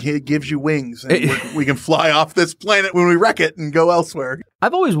takes, right? It gives you wings. And we can fly off this planet when we wreck it and go elsewhere.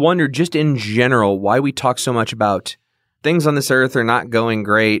 I've always wondered, just in general, why we talk so much about things on this Earth are not going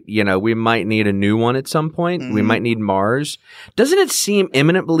great. We might need a new one at some point. Mm-hmm. We might need Mars. Doesn't it seem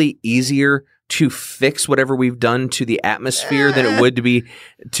imminently easier to fix whatever we've done to the atmosphere than it would to be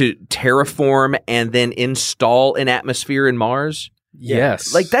to terraform and then install an atmosphere in Mars?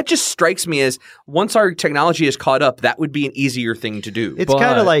 Yes. Like that just strikes me as once our technology is caught up, that would be an easier thing to do. It's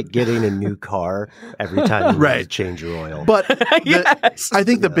kind of like getting a new car every time you need to change your oil. But Yes. I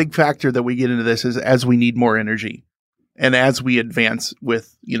think the big factor that we get into this is as we need more energy and as we advance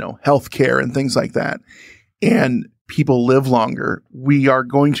with, healthcare and things like that, and people live longer, we are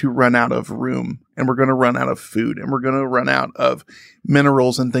going to run out of room and we're going to run out of food and we're going to run out of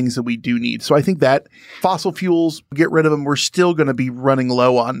minerals and things that we do need. So I think that fossil fuels, get rid of them, we're still going to be running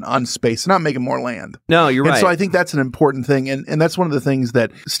low on space, not making more land. No, you're right. And so I think that's an important thing. And that's one of the things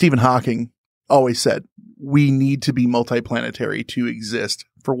that Stephen Hawking always said. We need to be multiplanetary to exist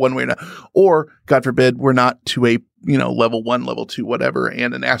for one way or another. Or, God forbid, we're not to a level 1, level 2, whatever,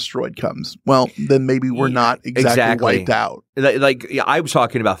 and an asteroid comes. Well, then maybe we're not exactly wiped out. I was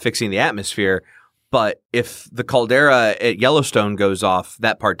talking about fixing the atmosphere, but if the caldera at Yellowstone goes off,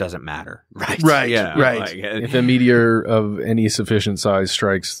 that part doesn't matter. Right. If a meteor of any sufficient size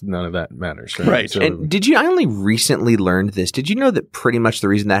strikes, none of that matters. Right. So, and I only recently learned this. Did you know that pretty much the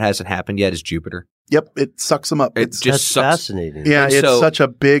reason that hasn't happened yet is Jupiter? Yep, it sucks them up. That's sucks. Fascinating. Yeah, and it's such a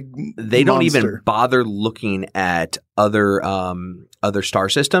big They don't monster. even bother looking at other star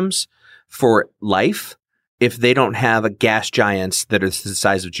systems for life if they don't have a gas giants that are the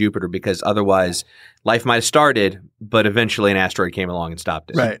size of Jupiter, because otherwise life might have started, but eventually an asteroid came along and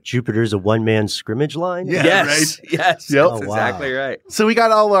stopped it. Right. Jupiter's a one-man scrimmage line? Yeah, Yes. right. Yes. Yep. That's exactly right. So we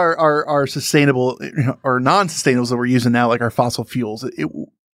got all our sustainable or non-sustainables that we're using now, like our fossil fuels.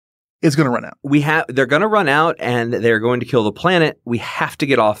 It's going to run out. They're going to run out and they're going to kill the planet. We have to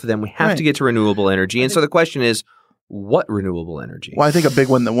get off of them. We have to get to renewable energy. And so the question is, what renewable energy? Well, I think a big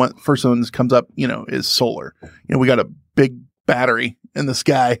one, first one that comes up, is solar. We got a big battery in the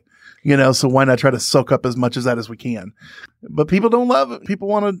sky, so why not try to soak up as much of that as we can? But people don't love it. People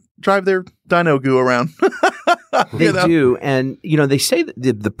want to drive their dino goo around. They do. And, they say that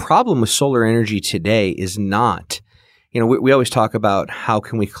the problem with solar energy today is not, we always talk about how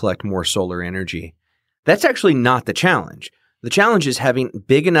can we collect more solar energy. That's actually not the challenge. The challenge is having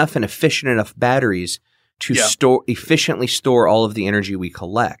big enough and efficient enough batteries to efficiently store all of the energy we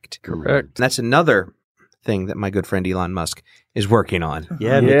collect. Correct. And that's another thing that my good friend Elon Musk is working on.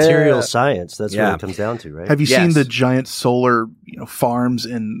 Yeah, material science. That's what it comes down to, right? Have you seen the giant solar farms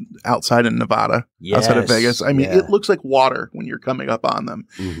outside in Nevada, outside of Vegas? I mean, it looks like water when you're coming up on them.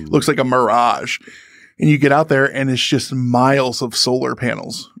 Mm-hmm. It looks like a mirage. And you get out there and it's just miles of solar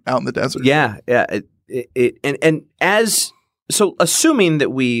panels out in the desert. Yeah. So assuming that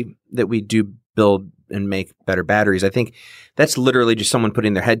we do build and make better batteries, I think that's literally just someone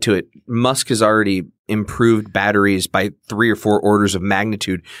putting their head to it. Musk has already improved batteries by 3 or 4 orders of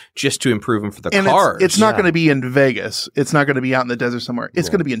magnitude just to improve them for the cars. It's not going to be in Vegas. It's not going to be out in the desert somewhere. It's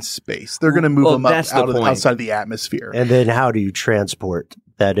going to be in space. They're going to move them up outside of the atmosphere. And then how do you transport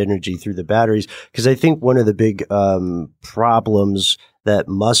that energy through the batteries? Because I think one of the big problems that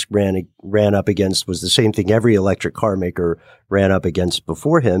Musk ran up against was the same thing every electric car maker ran up against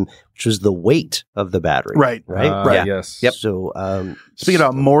before him, which was the weight of the battery. Right. Right. Yes. Yep. So, speaking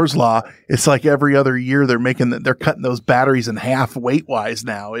of Moore's law, it's like every other year they're cutting those batteries in half weight wise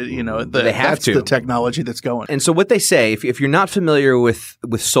now. That's the technology that's going. And so what they say, if you're not familiar with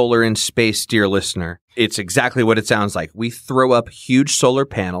solar in space, dear listener, it's exactly what it sounds like. We throw up huge solar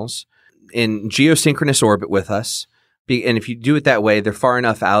panels in geosynchronous orbit with us. And if you do it that way, they're far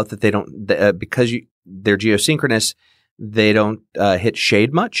enough out that they don't, because they're geosynchronous, they don't hit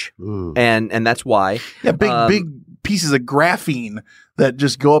shade much. And that's why. Yeah, big pieces of graphene that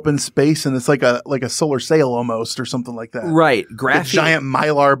just go up in space, and it's like a solar sail almost, or something like that. Right, graphene, a giant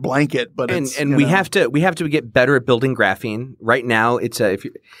mylar blanket. But we have to get better at building graphene. Right now,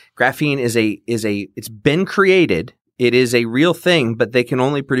 graphene it's been created. It is a real thing, but they can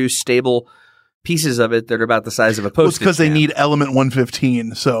only produce stable pieces of it that are about the size of a postage It's because they need element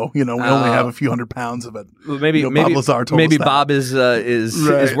 115, so we only have a few hundred pounds of it. Well, maybe Bob Lazar told us that. Bob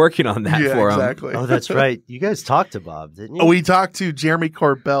is working on that for him. Exactly. Oh, that's right. You guys talked to Bob, didn't you? Oh, we talked to Jeremy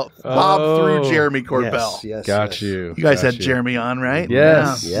Corbell. Bob through Jeremy Corbell. Yes, Got you. You guys had Jeremy on, right?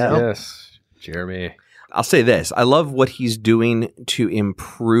 Yes. Yeah. Yes. Jeremy. I'll say this: I love what he's doing to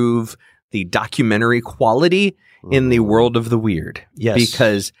improve the documentary quality in the world of the weird. Yes.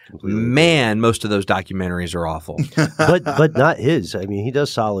 Because, Completely. man, most of those documentaries are awful. but not his. I mean, he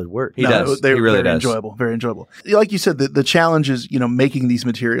does solid work. He does. They're He really very does. enjoyable. Very enjoyable. Like you said, the challenge is, making these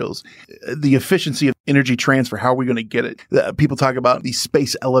materials, the efficiency of energy transfer. How are we going to get it? People talk about these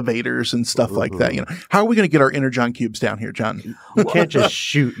space elevators and stuff like that. How are we going to get our energon cubes down here, John? You can't just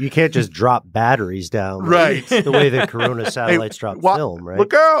shoot. You can't just drop batteries down. Right. The way the Corona satellites drop film, right?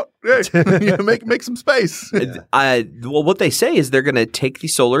 Look out. Hey, make some space. Well, what they say is they're going to take the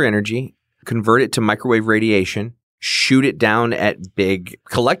solar energy, convert it to microwave radiation, shoot it down at big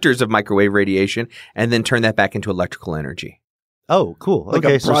collectors of microwave radiation, and then turn that back into electrical energy. Oh, cool. Like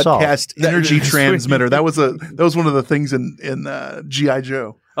okay, a so broadcast solved. energy transmitter. That was one of the things in G.I.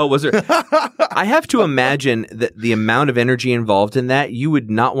 Joe. Oh, was there? I have to imagine that the amount of energy involved in that, you would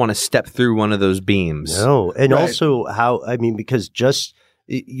not want to step through one of those beams. No, and Right. also because just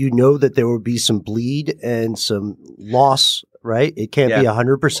that there would be some bleed and some loss, right? It can't be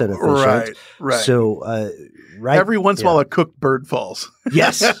 100% efficient. Right. So, right. Every once in a while, a cooked bird falls.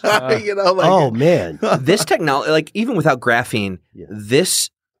 Yes. Oh man. This technology, like even without graphene,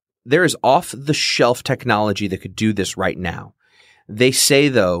 there is off the shelf technology that could do this right now. They say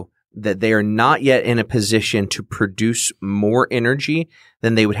though that they are not yet in a position to produce more energy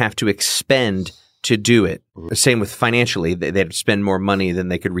than they would have to expend to do it. Same with financially, they'd spend more money than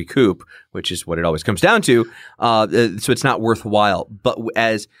they could recoup, which is what it always comes down to. So it's not worthwhile. But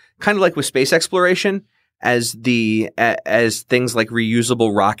as kind of like with space exploration, as things like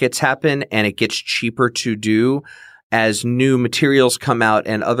reusable rockets happen and it gets cheaper to do, as new materials come out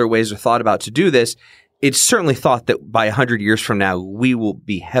and other ways are thought about to do this, it's certainly thought that by 100 years from now, we will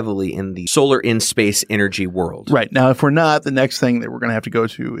be heavily in the solar in-space energy world. Right. Now, if we're not, the next thing that we're going to have to go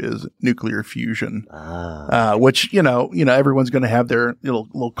to is nuclear fusion, which, everyone's going to have their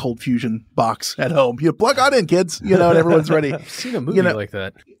little cold fusion box at home. You plug on in, kids, and everyone's ready. I've seen a movie like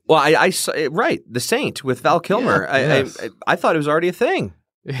that. Well, I saw right. The Saint with Val Kilmer. Yeah, I thought it was already a thing.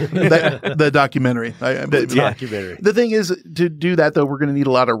 The documentary. Documentary. The thing is, to do that though, we're going to need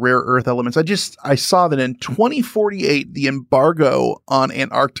a lot of rare earth elements. I saw that in 2048, the embargo on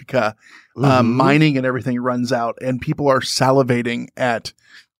Antarctica mining and everything runs out, and people are salivating at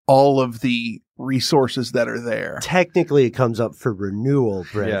all of the resources that are there. Technically, it comes up for renewal,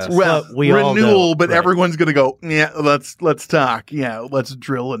 Brent. Yeah. Well, we all know, renewal, but right. everyone's going to go, let's talk. Yeah, let's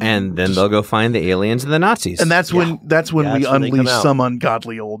drill. And then they'll go find the aliens and the Nazis. And that's when we That's when they come unleash out. some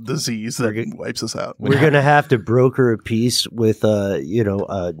ungodly old disease that wipes us out. We're going to have to broker a peace with a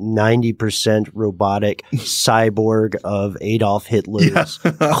 90% robotic cyborg of Adolf Hitler's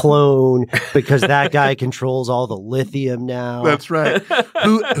clone, because that guy controls all the lithium now. That's right.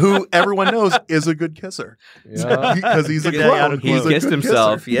 who everyone knows is a good kisser. Yeah. Because he's a Get out clone. of He's clone. kissed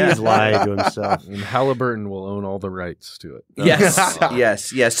himself. Kisser. Yeah. He's lying to himself. And Halliburton will own all the rights to it.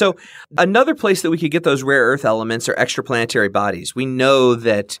 Yes. So another place that we could get those rare earth elements are extraplanetary bodies. We know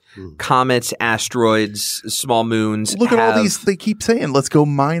that comets, asteroids, small moons. Look at all these. They keep saying, let's go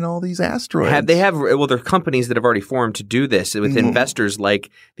mine all these asteroids. There are companies that have already formed to do this with investors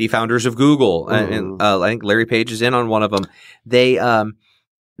like the founders of Google. And I think Larry Page is in on one of them.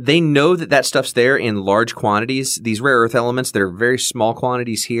 They know that stuff's there in large quantities, these rare earth elements that are very small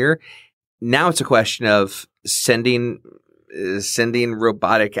quantities here. Now it's a question of sending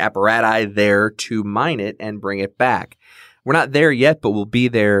robotic apparatus there to mine it and bring it back. We're not there yet, but we'll be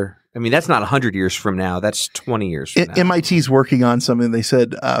there. I mean, that's not 100 years from now. That's 20 years from now. MIT's working on something. They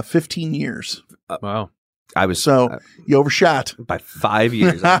said 15 years. Wow. You overshot. By 5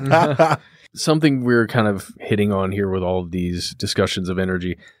 years. Something we're kind of hitting on here with all of these discussions of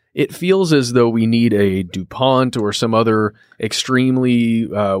energy. It feels as though we need a DuPont or some other extremely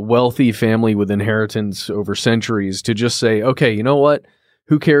wealthy family with inheritance over centuries to just say, okay, you know what?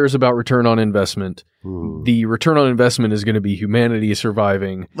 Who cares about return on investment? The return on investment is going to be humanity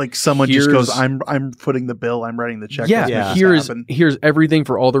surviving. Like someone just goes, I'm footing the bill, I'm writing the check. Here's everything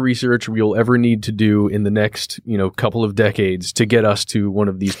for all the research we'll ever need to do in the next, couple of decades to get us to one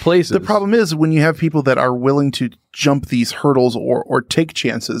of these places. The problem is when you have people that are willing to jump these hurdles or take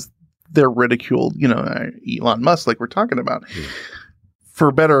chances, they're ridiculed. Elon Musk, like we're talking about.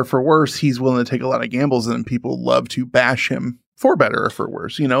 For better or for worse, he's willing to take a lot of gambles, and people love to bash him. For better or for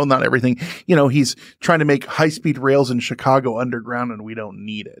worse, not everything. He's trying to make high-speed rails in Chicago underground, and we don't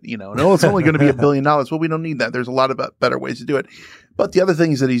need it. No, it's only going to be $1 billion. Well, we don't need that. There's a lot of better ways to do it. But the other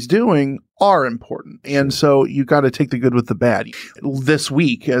things that he's doing are important. And so you got to take the good with the bad. This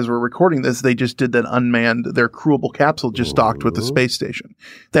week, as we're recording this, they just did their crewable capsule just docked with the space station.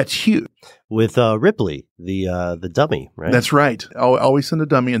 That's huge. With Ripley, the dummy, right? That's right. Always send a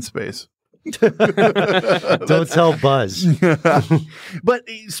dummy in space. Don't tell Buzz. But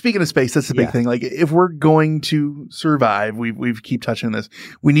speaking of space, that's the big thing. Like, if we're going to survive, we keep touching on this.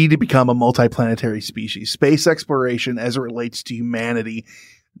 We need to become a multiplanetary species. Space exploration, as it relates to humanity,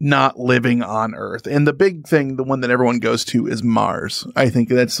 not living on Earth. And the big thing, the one that everyone goes to, is Mars. I think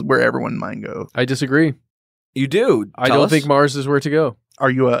that's where everyone might go. I disagree. You do. I don't think Mars is where to go. Are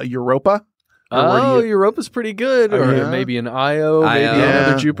you a Europa? Oh, Europa's pretty good. Or maybe an Io, maybe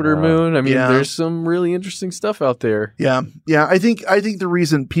another Jupiter moon. I mean, there's some really interesting stuff out there. Yeah. Yeah. I think the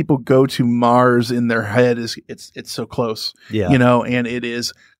reason people go to Mars in their head is it's so close. Yeah. You know, and it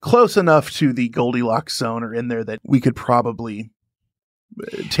is close enough to the Goldilocks zone or in there that we could probably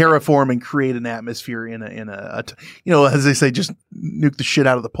terraform and create an atmosphere in a you know, as they say, just nuke the shit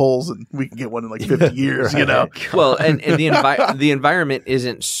out of the poles and we can get one in like 50 years, you know? Well, and the environment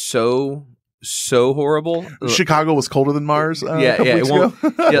isn't so horrible. Chicago was colder than Mars. It won't.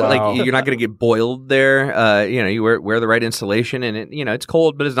 Wow. Like you're not going to get boiled there. You know, you wear the right insulation, and it's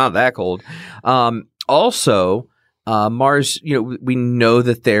cold, but it's not that cold. Also, Mars. You know, we know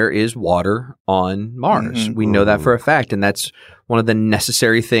that there is water on Mars. We know that for a fact, and that's one of the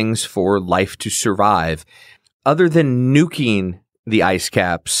necessary things for life to survive. Other than nuking the ice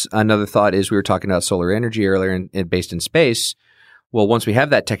caps, another thought is we were talking about solar energy earlier and based in space. Well, once we have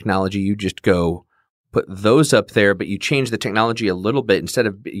that technology, you just go put those up there, but you change the technology a little bit. Instead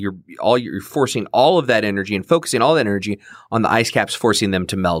of you're forcing all of that energy and focusing all that energy on the ice caps, forcing them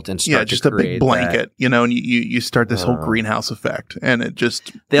to melt and start just to a big blanket, that. You know, and you start this whole greenhouse effect, and it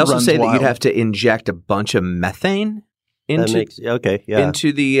just They also say wild. that you'd have to inject a bunch of methane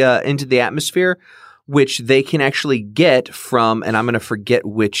into the atmosphere, which they can actually get from, and I'm going to forget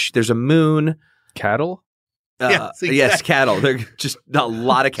which. There's a moon. Cattle. Yes, cattle. They're just a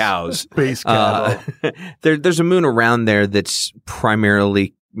lot of cows. Space cattle. There's a moon around there that's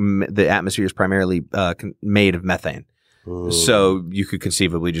primarily the atmosphere is primarily made of methane. Ooh. So you could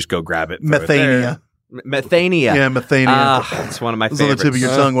conceivably just go grab it. Methania. Methania. Yeah, methania. It's one of my favorites. It was on the tip of your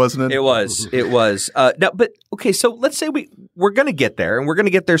tongue, wasn't it? It was. No, but okay. So let's say we're going to get there, and we're going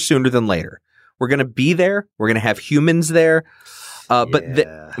to get there sooner than later. We're going to be there. We're going to have humans there.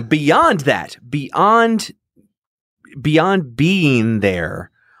 But beyond that, beyond being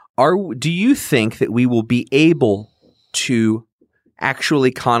there, do you think that we will be able to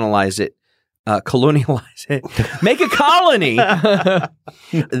actually colonize it, make a colony that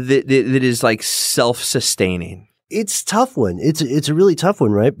is like self-sustaining? It's a tough one. It's a really tough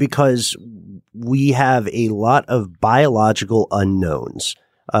one, right? Because we have a lot of biological unknowns.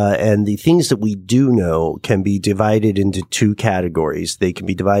 And the things that we do know can be divided into two categories. They can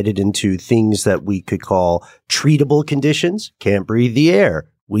be divided into things that we could call treatable conditions. Can't breathe the air.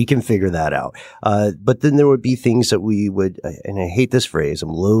 We can figure that out. But then there would be things that we would, and I hate this phrase, I'm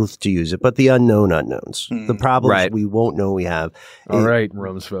loath to use it, but the unknown unknowns. The problems we won't know we have. All right,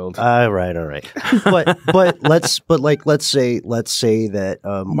 Rumsfeld. All right. But let's say that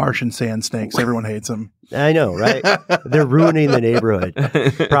Martian sand snakes, everyone hates them. I know, right? They're ruining the neighborhood.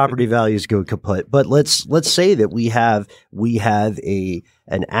 Property values go kaput. But let's say that we have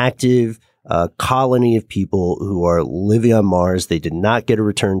an active colony of people who are living on Mars. They did not get a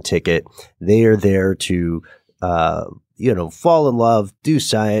return ticket. They are there to, fall in love, do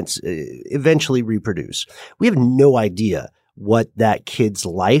science, eventually reproduce. We have no idea what that kid's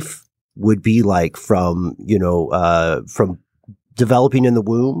life would be like from developing in the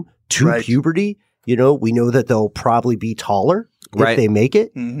womb to puberty. You know, we know that they'll probably be taller if they make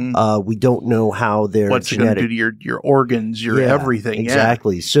it. Mm-hmm. We don't know how their what's it going to do to your organs, your everything.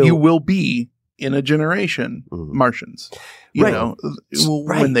 Exactly. Yeah. So you will be in a generation Martians. You know,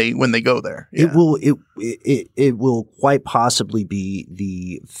 when they go there. Yeah. It will quite possibly be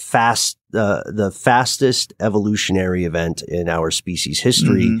the fastest evolutionary event in our species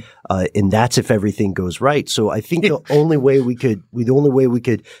history, and that's if everything goes right. So I think the only way we could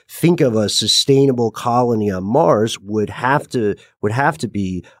think of a sustainable colony on Mars would have to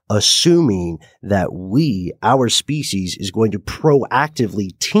be assuming that our species is going to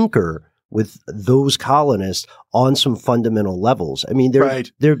proactively tinker with those colonists on some fundamental levels. I mean, there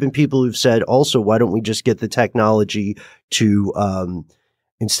have been people who've said also, why don't we just get the technology to,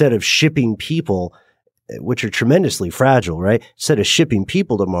 instead of shipping people, which are tremendously fragile, right? Instead of shipping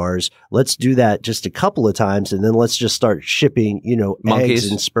people to Mars, let's do that just a couple of times, and then let's just start shipping, monkeys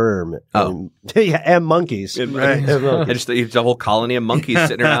eggs and sperm. And monkeys. Right. Just the whole colony of monkeys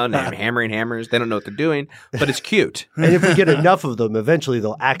sitting around and hammering hammers. They don't know what they're doing, but it's cute. And if we get enough of them, eventually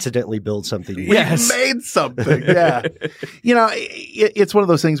they'll accidentally build something. We made something. Yeah. It's one of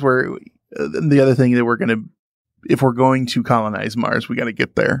those things where the other thing that we're going to if we're going to colonize Mars, we got to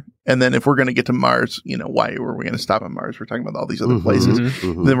get there. And then if we're going to get to Mars, why were we going to stop on Mars? We're talking about all these other places.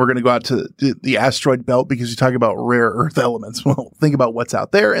 Then we're going to go out to the asteroid belt because you talk about rare earth elements. Well, think about what's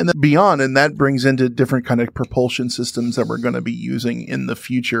out there and then beyond. And that brings into different kind of propulsion systems that we're going to be using in the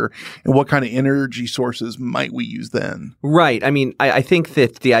future. And what kind of energy sources might we use then? Right. I mean, I think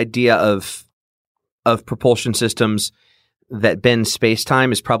that the idea of propulsion systems that bend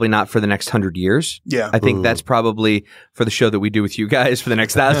space-time is probably not for the next 100 years. Yeah. I think that's probably for the show that we do with you guys for the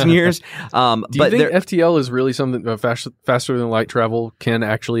next 1,000 years. Do you think FTL is really something faster than light travel can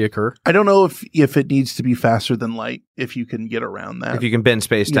actually occur? I don't know if it needs to be faster than light, if you can get around that. If you can bend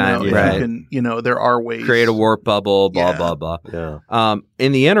space-time, right. You can, there are ways. Create a warp bubble, blah, blah, blah. Yeah.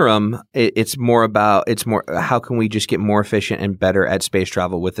 In the interim, it's more how can we just get more efficient and better at space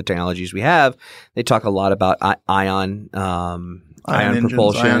travel with the technologies we have? They talk a lot about ion engines,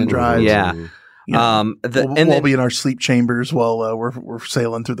 propulsion, ion drives. Yeah. We'll be in our sleep chambers while we're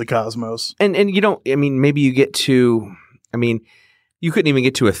sailing through the cosmos. And maybe you get to, you couldn't even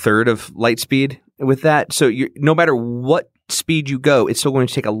get to a third of light speed with that. So no matter what speed you go, it's still going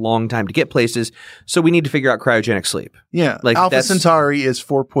to take a long time to get places. So we need to figure out cryogenic sleep. Yeah. Alpha Centauri is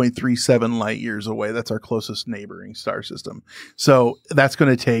 4.37 light years away. That's our closest neighboring star system. So that's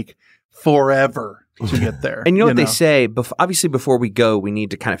going to take forever to get there. And what they say, obviously before we go, we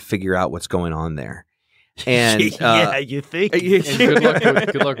need to kind of figure out what's going on there. And you think? Good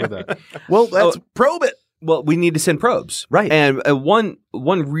luck with that. Well, probe it. Well, we need to send probes. Right. And one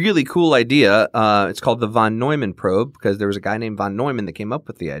really cool idea, it's called the von Neumann probe, because there was a guy named von Neumann that came up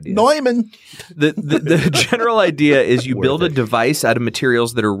with the idea. Neumann! The general idea is you build a device out of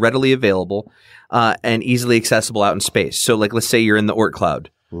materials that are readily available and easily accessible out in space. So let's say you're in the Oort cloud.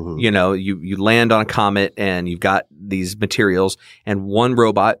 Mm-hmm. You land on a comet and you've got these materials, and one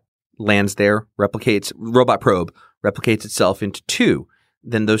robot lands there, robot probe replicates itself into two.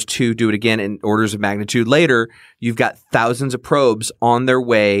 Then those two do it again in orders of magnitude later. You've got thousands of probes on their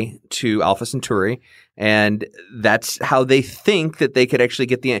way to Alpha Centauri, and that's how they think that they could actually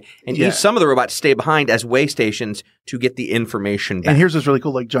get some of the robots stay behind as way stations to get the information back. And here's what's really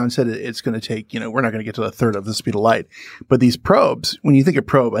cool. Like John said, it's going to take, we're not going to get to a third of the speed of light. But these probes, when you think of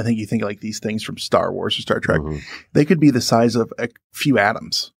probe, I think you think of like these things from Star Wars or Star Trek. Mm-hmm. They could be the size of a few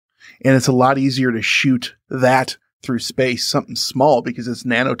atoms. And it's a lot easier to shoot that through space, something small, because it's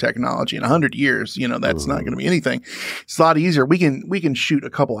nanotechnology. In 100 years, that's not going to be anything. It's a lot easier. We can shoot a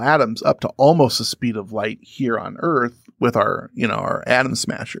couple atoms up to almost the speed of light here on Earth with our atom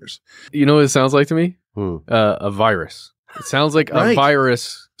smashers. You know what it sounds like to me? A virus. It sounds like a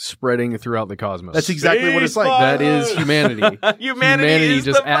virus spreading throughout the cosmos. That's exactly what it's like. That is humanity. Humanity is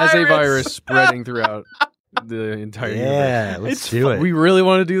just the as virus. A virus spreading throughout the entire universe. Yeah, let's do it. We really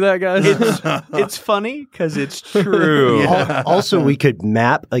want to do that, guys? It's funny because it's true. Yeah. Also, we could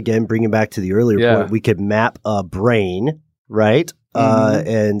map, again, bringing back to the earlier point, we could map a brain, right?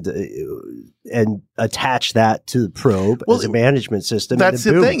 And attach that to the probe as a management system. That's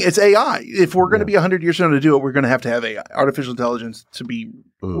the thing. It's AI. If we're going to be 100 years from now to do it, we're going to have AI, artificial intelligence, to be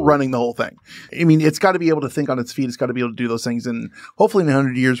running the whole thing. It's got to be able to think on its feet. It's got to be able to do those things. And hopefully in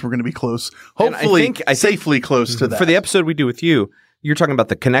 100 years, we're going to be close. Hopefully I think safely close to that. For the episode we do with you, you're talking about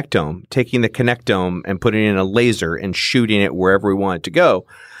the Connectome, taking the Connectome and putting in a laser and shooting it wherever we want it to go.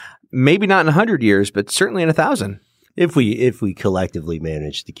 Maybe not in 100 years, but certainly in 1,000. If we collectively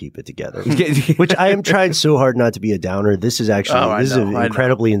manage to keep it together, which I am trying so hard not to be a downer. This is actually an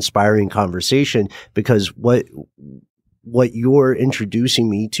incredibly inspiring conversation, because what you're introducing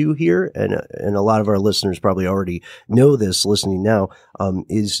me to here, and a lot of our listeners probably already know this listening now,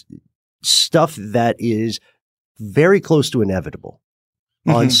 is stuff that is very close to inevitable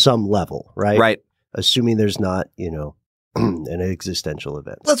on some level, right? Right. Assuming there's not, an existential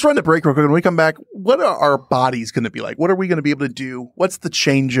event. Let's run the break real quick. When we come back, what are our bodies going to be like? What are we going to be able to do? What's the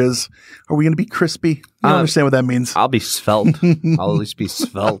changes? Are we going to be crispy? You don't understand what that means. I'll be svelte. I'll at least be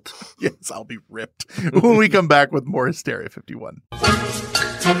svelte. Yes, I'll be ripped. When we come back with more Hysteria 51. You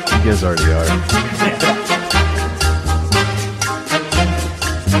guys already are.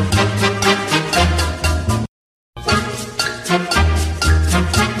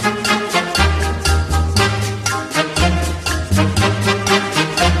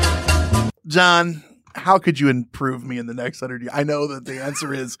 John, how could you improve me in the next 100 years? I know that the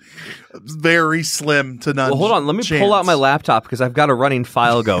answer is very slim to none. Well, hold on. Let me pull out my laptop because I've got a running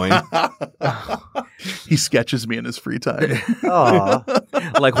file going. He sketches me in his free time.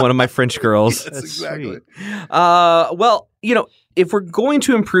 Like one of my French girls. Yes, exactly. Well, if we're going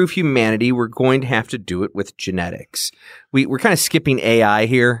to improve humanity, we're going to have to do it with genetics. We're kind of skipping AI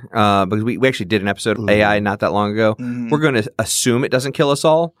here because we actually did an episode of AI not that long ago. We're going to assume it doesn't kill us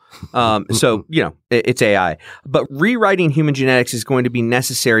all. So, it's AI. But rewriting human genetics is going to be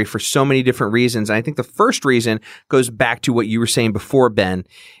necessary for so many different reasons. And I think the first reason goes back to what you were saying before, Ben.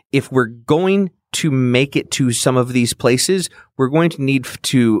 If we're going to make it to some of these places, we're going to need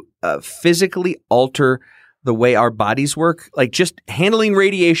to physically alter the way our bodies work, like just handling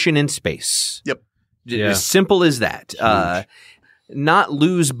radiation in space. Yep. As simple as that. Not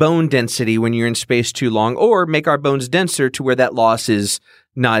lose bone density when you're in space too long, or make our bones denser to where that loss is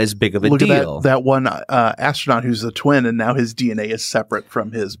not as big of a deal. At that one astronaut who's a twin, and now his DNA is separate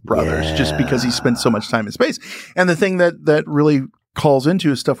from his brothers just because he spent so much time in space. And the thing that really calls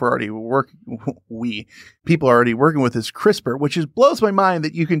into stuff people are already working with is CRISPR, which blows my mind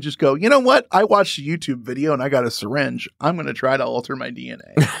that you can just go, you know what? I watched a YouTube video and I got a syringe. I'm going to try to alter my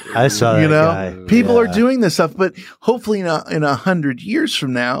DNA. I saw that guy. People are doing this stuff, but hopefully in 100 years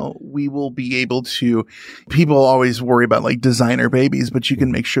from now, we will be able to. People always worry about like designer babies, but you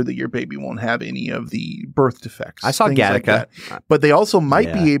can make sure that your baby won't have any of the birth defects. I saw Gattaca. Like but they also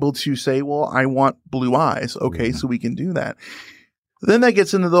might be able to say, well, I want blue eyes. Okay, so we can do that. Then that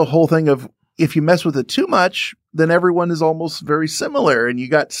gets into the whole thing of if you mess with it too much, then everyone is almost very similar and you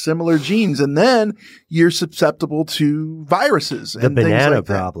got similar genes, and then you're susceptible to viruses and the banana things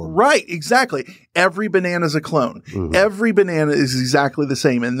like problem. That. Right, exactly. Every banana is a clone. Every banana is exactly the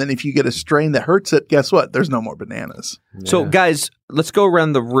same. And then if you get a strain that hurts it, guess what? There's no more bananas. So guys, let's go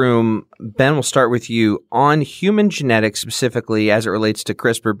around the room. Ben, we'll start with you on human genetics specifically as it relates to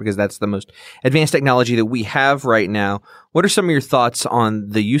CRISPR, because that's the most advanced technology that we have right now. What are some of your thoughts on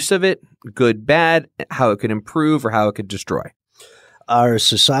the use of it? Good, bad, how it could improve or how it could destroy? Our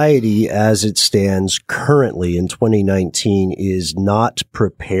society as it stands currently in 2019 is not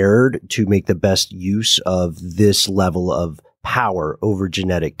prepared to make the best use of this level of power over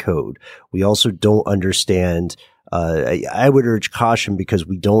genetic code. We also don't understand I would urge caution because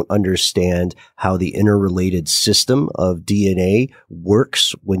we don't understand how the interrelated system of DNA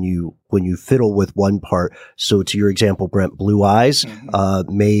works when you fiddle with one part. So to your example, Brent, blue eyes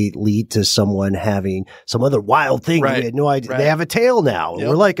may lead to someone having some other wild thing. Right. We had no idea. Right. They have a tail now. Yep. And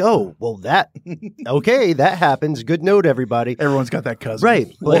we're like, oh, well, that happens. Good note, everybody. Everyone's got that cousin.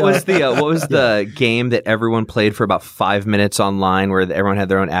 Right. What was the game that everyone played for about 5 minutes online where everyone had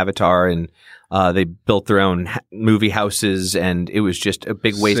their own avatar and they built their own movie houses, and it was just a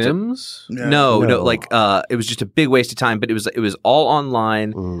big waste. Sims? No, it was just a big waste of time. But it was all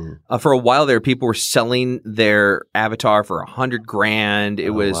online. For a while there, people were selling their avatar for $100,000. It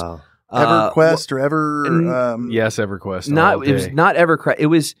was EverQuest or Ever. Yes, EverQuest. It was not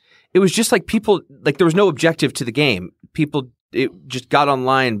EverQuest. It was just like people, like there was no objective to the game. It just got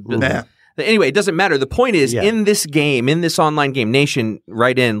online. Anyway, it doesn't matter. The point is, in this game, in this online game, Nation,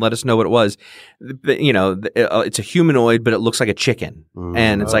 write in, let us know what it was. It's a humanoid, but it looks like a chicken,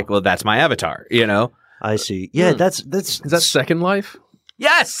 and it's like, well, that's my avatar. I see. Yeah, that's Is that Second Life?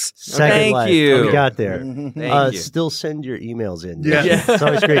 Yes. Second Life. Thank you. Oh, we got there. Thank you. Still send your emails in. Yeah. It's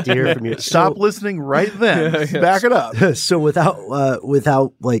always great to hear from you. Stop listening right then. Back it up. So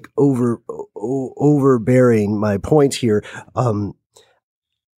without like overbearing my point here,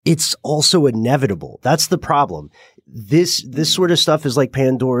 it's also inevitable. That's the problem. This sort of stuff is like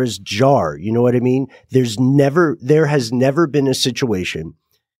Pandora's jar. You know what I mean? There has never been a situation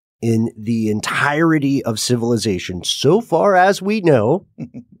in the entirety of civilization, so far as we know,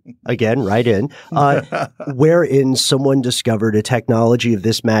 again, right in, wherein someone discovered a technology of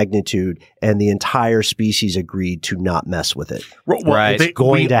this magnitude and the entire species agreed to not mess with it. Right. We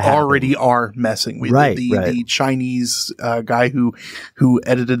already are messing with the Chinese guy who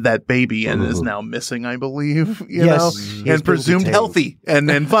edited that baby and is now missing, I believe, you know, and presumed healthy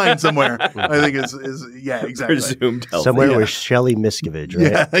and fine somewhere. I think is exactly. Presumed healthy. Somewhere with Shelley Miscavige,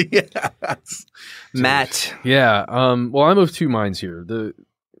 right? Yeah. Matt. Yeah. Well, I'm of two minds here. The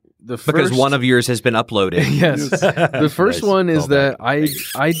because one of yours has been uploaded. Yes. The first one is that I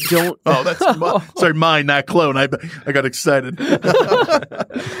don't. Oh, that's sorry, mine, not clone. I got excited.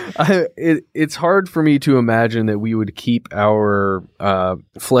 It's hard for me to imagine that we would keep our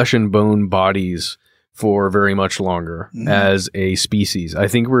flesh and bone bodies for very much longer as a species. I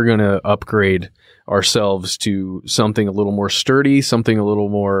think we're going to upgrade ourselves to something a little more sturdy, something a little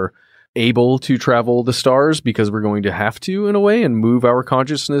more able to travel the stars, because we're going to have to, in a way, and move our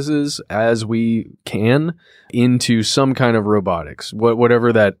consciousnesses as we can into some kind of robotics,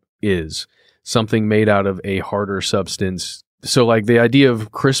 whatever that is, something made out of a harder substance. So like the idea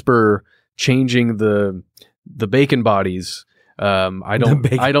of CRISPR changing the the bacon bodies. I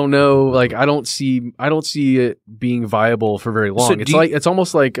don't know. Like, I don't see it being viable for very long. So it's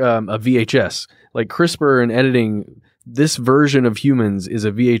almost like a VHS. Like CRISPR and editing, this version of humans is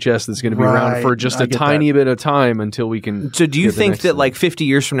a VHS that's going to be around for just a tiny bit of time until we can. So do you think that like 50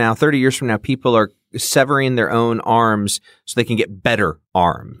 years from now, 30 years from now, people are severing their own arms so they can get better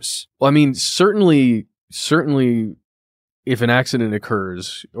arms? Well, I mean, certainly if an accident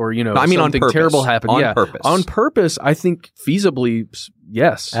occurs or, something terrible happened. On purpose, I think feasibly,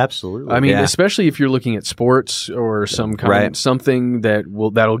 yes. Absolutely. I mean, especially if you're looking at sports or some kind of something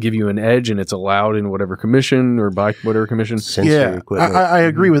that'll give you an edge and it's allowed in whatever commission or by whatever commission. Sensory equipment. I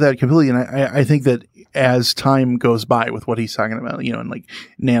agree with that completely. And I think that as time goes by with what he's talking about, and like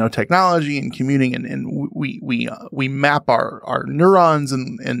nanotechnology and commuting and we map our neurons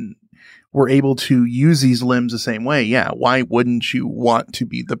and we're able to use these limbs the same way. Yeah. Why wouldn't you want to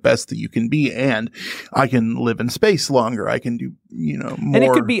be the best that you can be? And I can live in space longer. I can do, more. And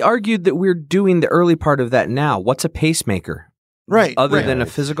it could be argued that we're doing the early part of that now. What's a pacemaker? Right. Other than a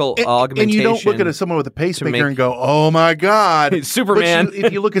physical augmentation. And you don't look at someone with a pacemaker and go, oh my God. Superman. But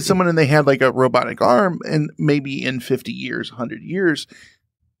if you look at someone and they had like a robotic arm and maybe in 50 years, 100 years,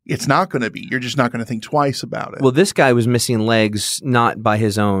 it's not going to be. You're just not going to think twice about it. Well, this guy was missing legs not of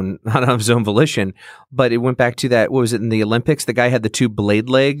his own volition, but it went back to that. What was it in the Olympics? The guy had the two blade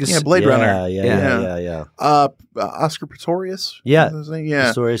legs. Yeah, Blade Runner. Yeah. Oscar Pistorius. Yeah.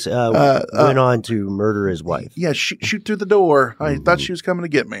 Pistorius went on to murder his wife. Yeah, shoot through the door. I thought she was coming to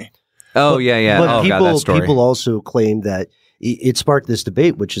get me. Oh, yeah. But that story. people also claim that it sparked this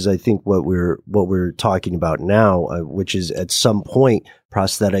debate, which is, I think, what we're talking about now, which is at some point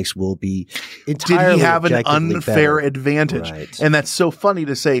prosthetics will be entirely. Did he have an unfair better. advantage? Right. And that's so funny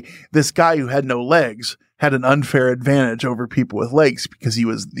to say. This guy who had no legs had an unfair advantage over people with legs because he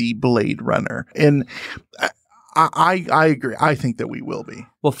was the Blade Runner. And I agree. I think that we will be.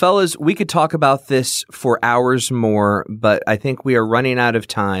 Well, fellas, we could talk about this for hours more, but I think we are running out of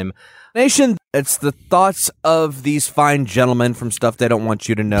time. Nation, it's the thoughts of these fine gentlemen from Stuff They Don't Want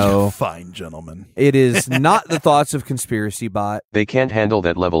You to Know. Fine gentlemen. It is not the thoughts of Conspiracy Bot. They can't handle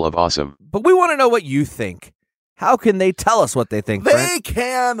that level of awesome. But we want to know what you think. How can they tell us what they think, They Brent?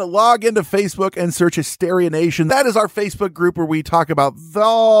 can log into Facebook and search Hysteria Nation. That is our Facebook group where we talk about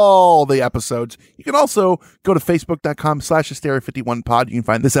all the episodes. You can also go to facebook.com/Hysteria51pod. You can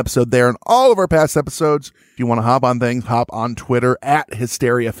find this episode there and all of our past episodes. If you want to hop on things, hop on Twitter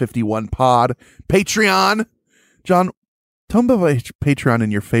 @Hysteria51pod. Patreon. John, tell them about Patreon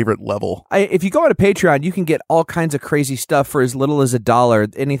and your favorite level. If you go on to Patreon, you can get all kinds of crazy stuff for as little as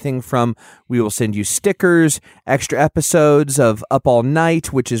 $1. Anything from we will send you stickers, extra episodes of Up All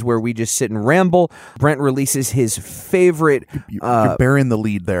Night, which is where we just sit and ramble. Brent releases his favorite. You're bearing the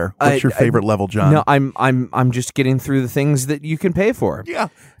lead there. What's your favorite level, John? No, I'm just getting through the things that you can pay for. Yeah,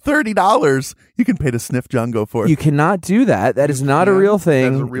 $30. You can pay to sniff Django for. You cannot do that. That is not a real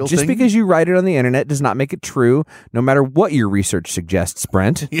thing. That's a real just thing? because you write it on the internet does not make it true, no matter what your research suggests,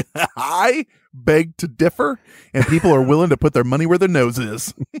 Brent. I beg to differ, and people are willing to put their money where their nose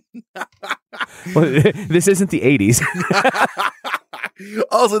is. Well, this isn't the 80s.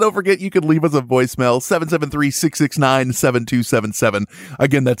 Also, don't forget, you can leave us a voicemail, 773-669-7277.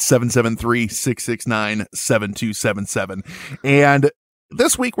 Again, that's 773-669-7277. And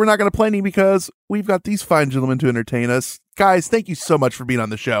this week, we're not going to play any because we've got these fine gentlemen to entertain us. Guys, thank you so much for being on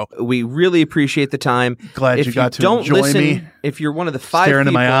the show. We really appreciate the time. Glad you got to enjoy me. If you're one of the 5 Staring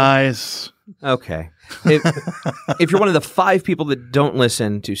people, into my eyes. Okay. If you're one of the 5 people that don't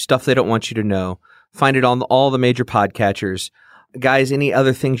listen to Stuff They Don't Want You to Know, find it on all the major podcatchers. Guys, any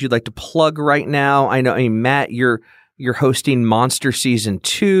other things you'd like to plug right now? I mean, Matt, you're hosting Monster Season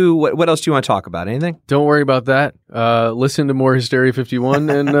 2. What else do you want to talk about? Anything? Don't worry about that. Listen to more Hysteria 51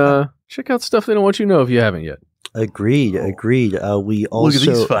 and check out Stuff They Don't Want You to Know if you haven't yet. Agreed. We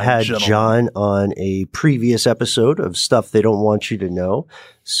also had John on a previous episode of Stuff They Don't Want You to Know.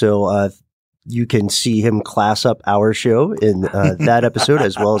 So you can see him class up our show in that episode,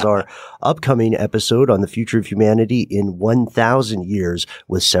 as well as our upcoming episode on the future of humanity in 1,000 years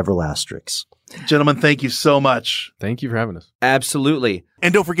with several asterisks. Gentlemen, thank you so much. Thank you for having us. Absolutely.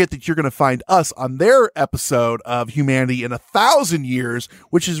 And don't forget that you're going to find us on their episode of Humanity in 1,000 Years,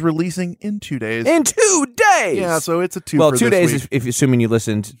 which is releasing in 2 days. In 2 days! Yeah, so it's a 2 Well, for 2 this days, week. if assuming you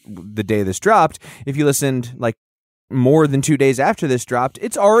listened the day this dropped. If you listened like more than 2 days after this dropped,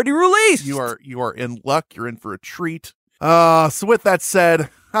 it's already released. You are in luck. You're in for a treat. So with that said,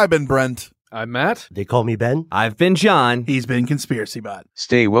 I've been Brent. I'm Matt. They call me Ben. I've been John. He's been Conspiracy Bot.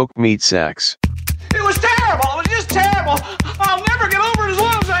 Stay woke, meat sacks. It was terrible. It was just terrible. I'll never get over it as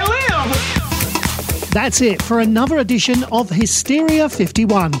long as I live. That's it for another edition of Hysteria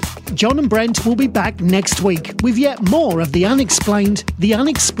 51. John and Brent will be back next week with yet more of the unexplained, the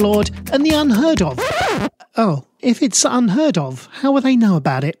unexplored, and the unheard of. Oh, if it's unheard of, how will they know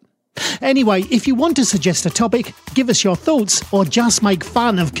about it? Anyway, if you want to suggest a topic, give us your thoughts, or just make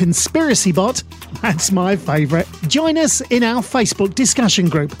fun of Conspiracy Bot, that's my favourite. Join us in our Facebook discussion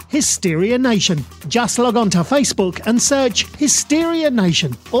group, Hysteria Nation. Just log on to Facebook and search Hysteria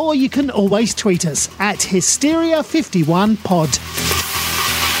Nation, or you can always tweet us at Hysteria51pod.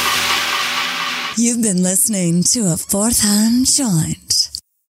 You've been listening to a Fourth Hand Joint.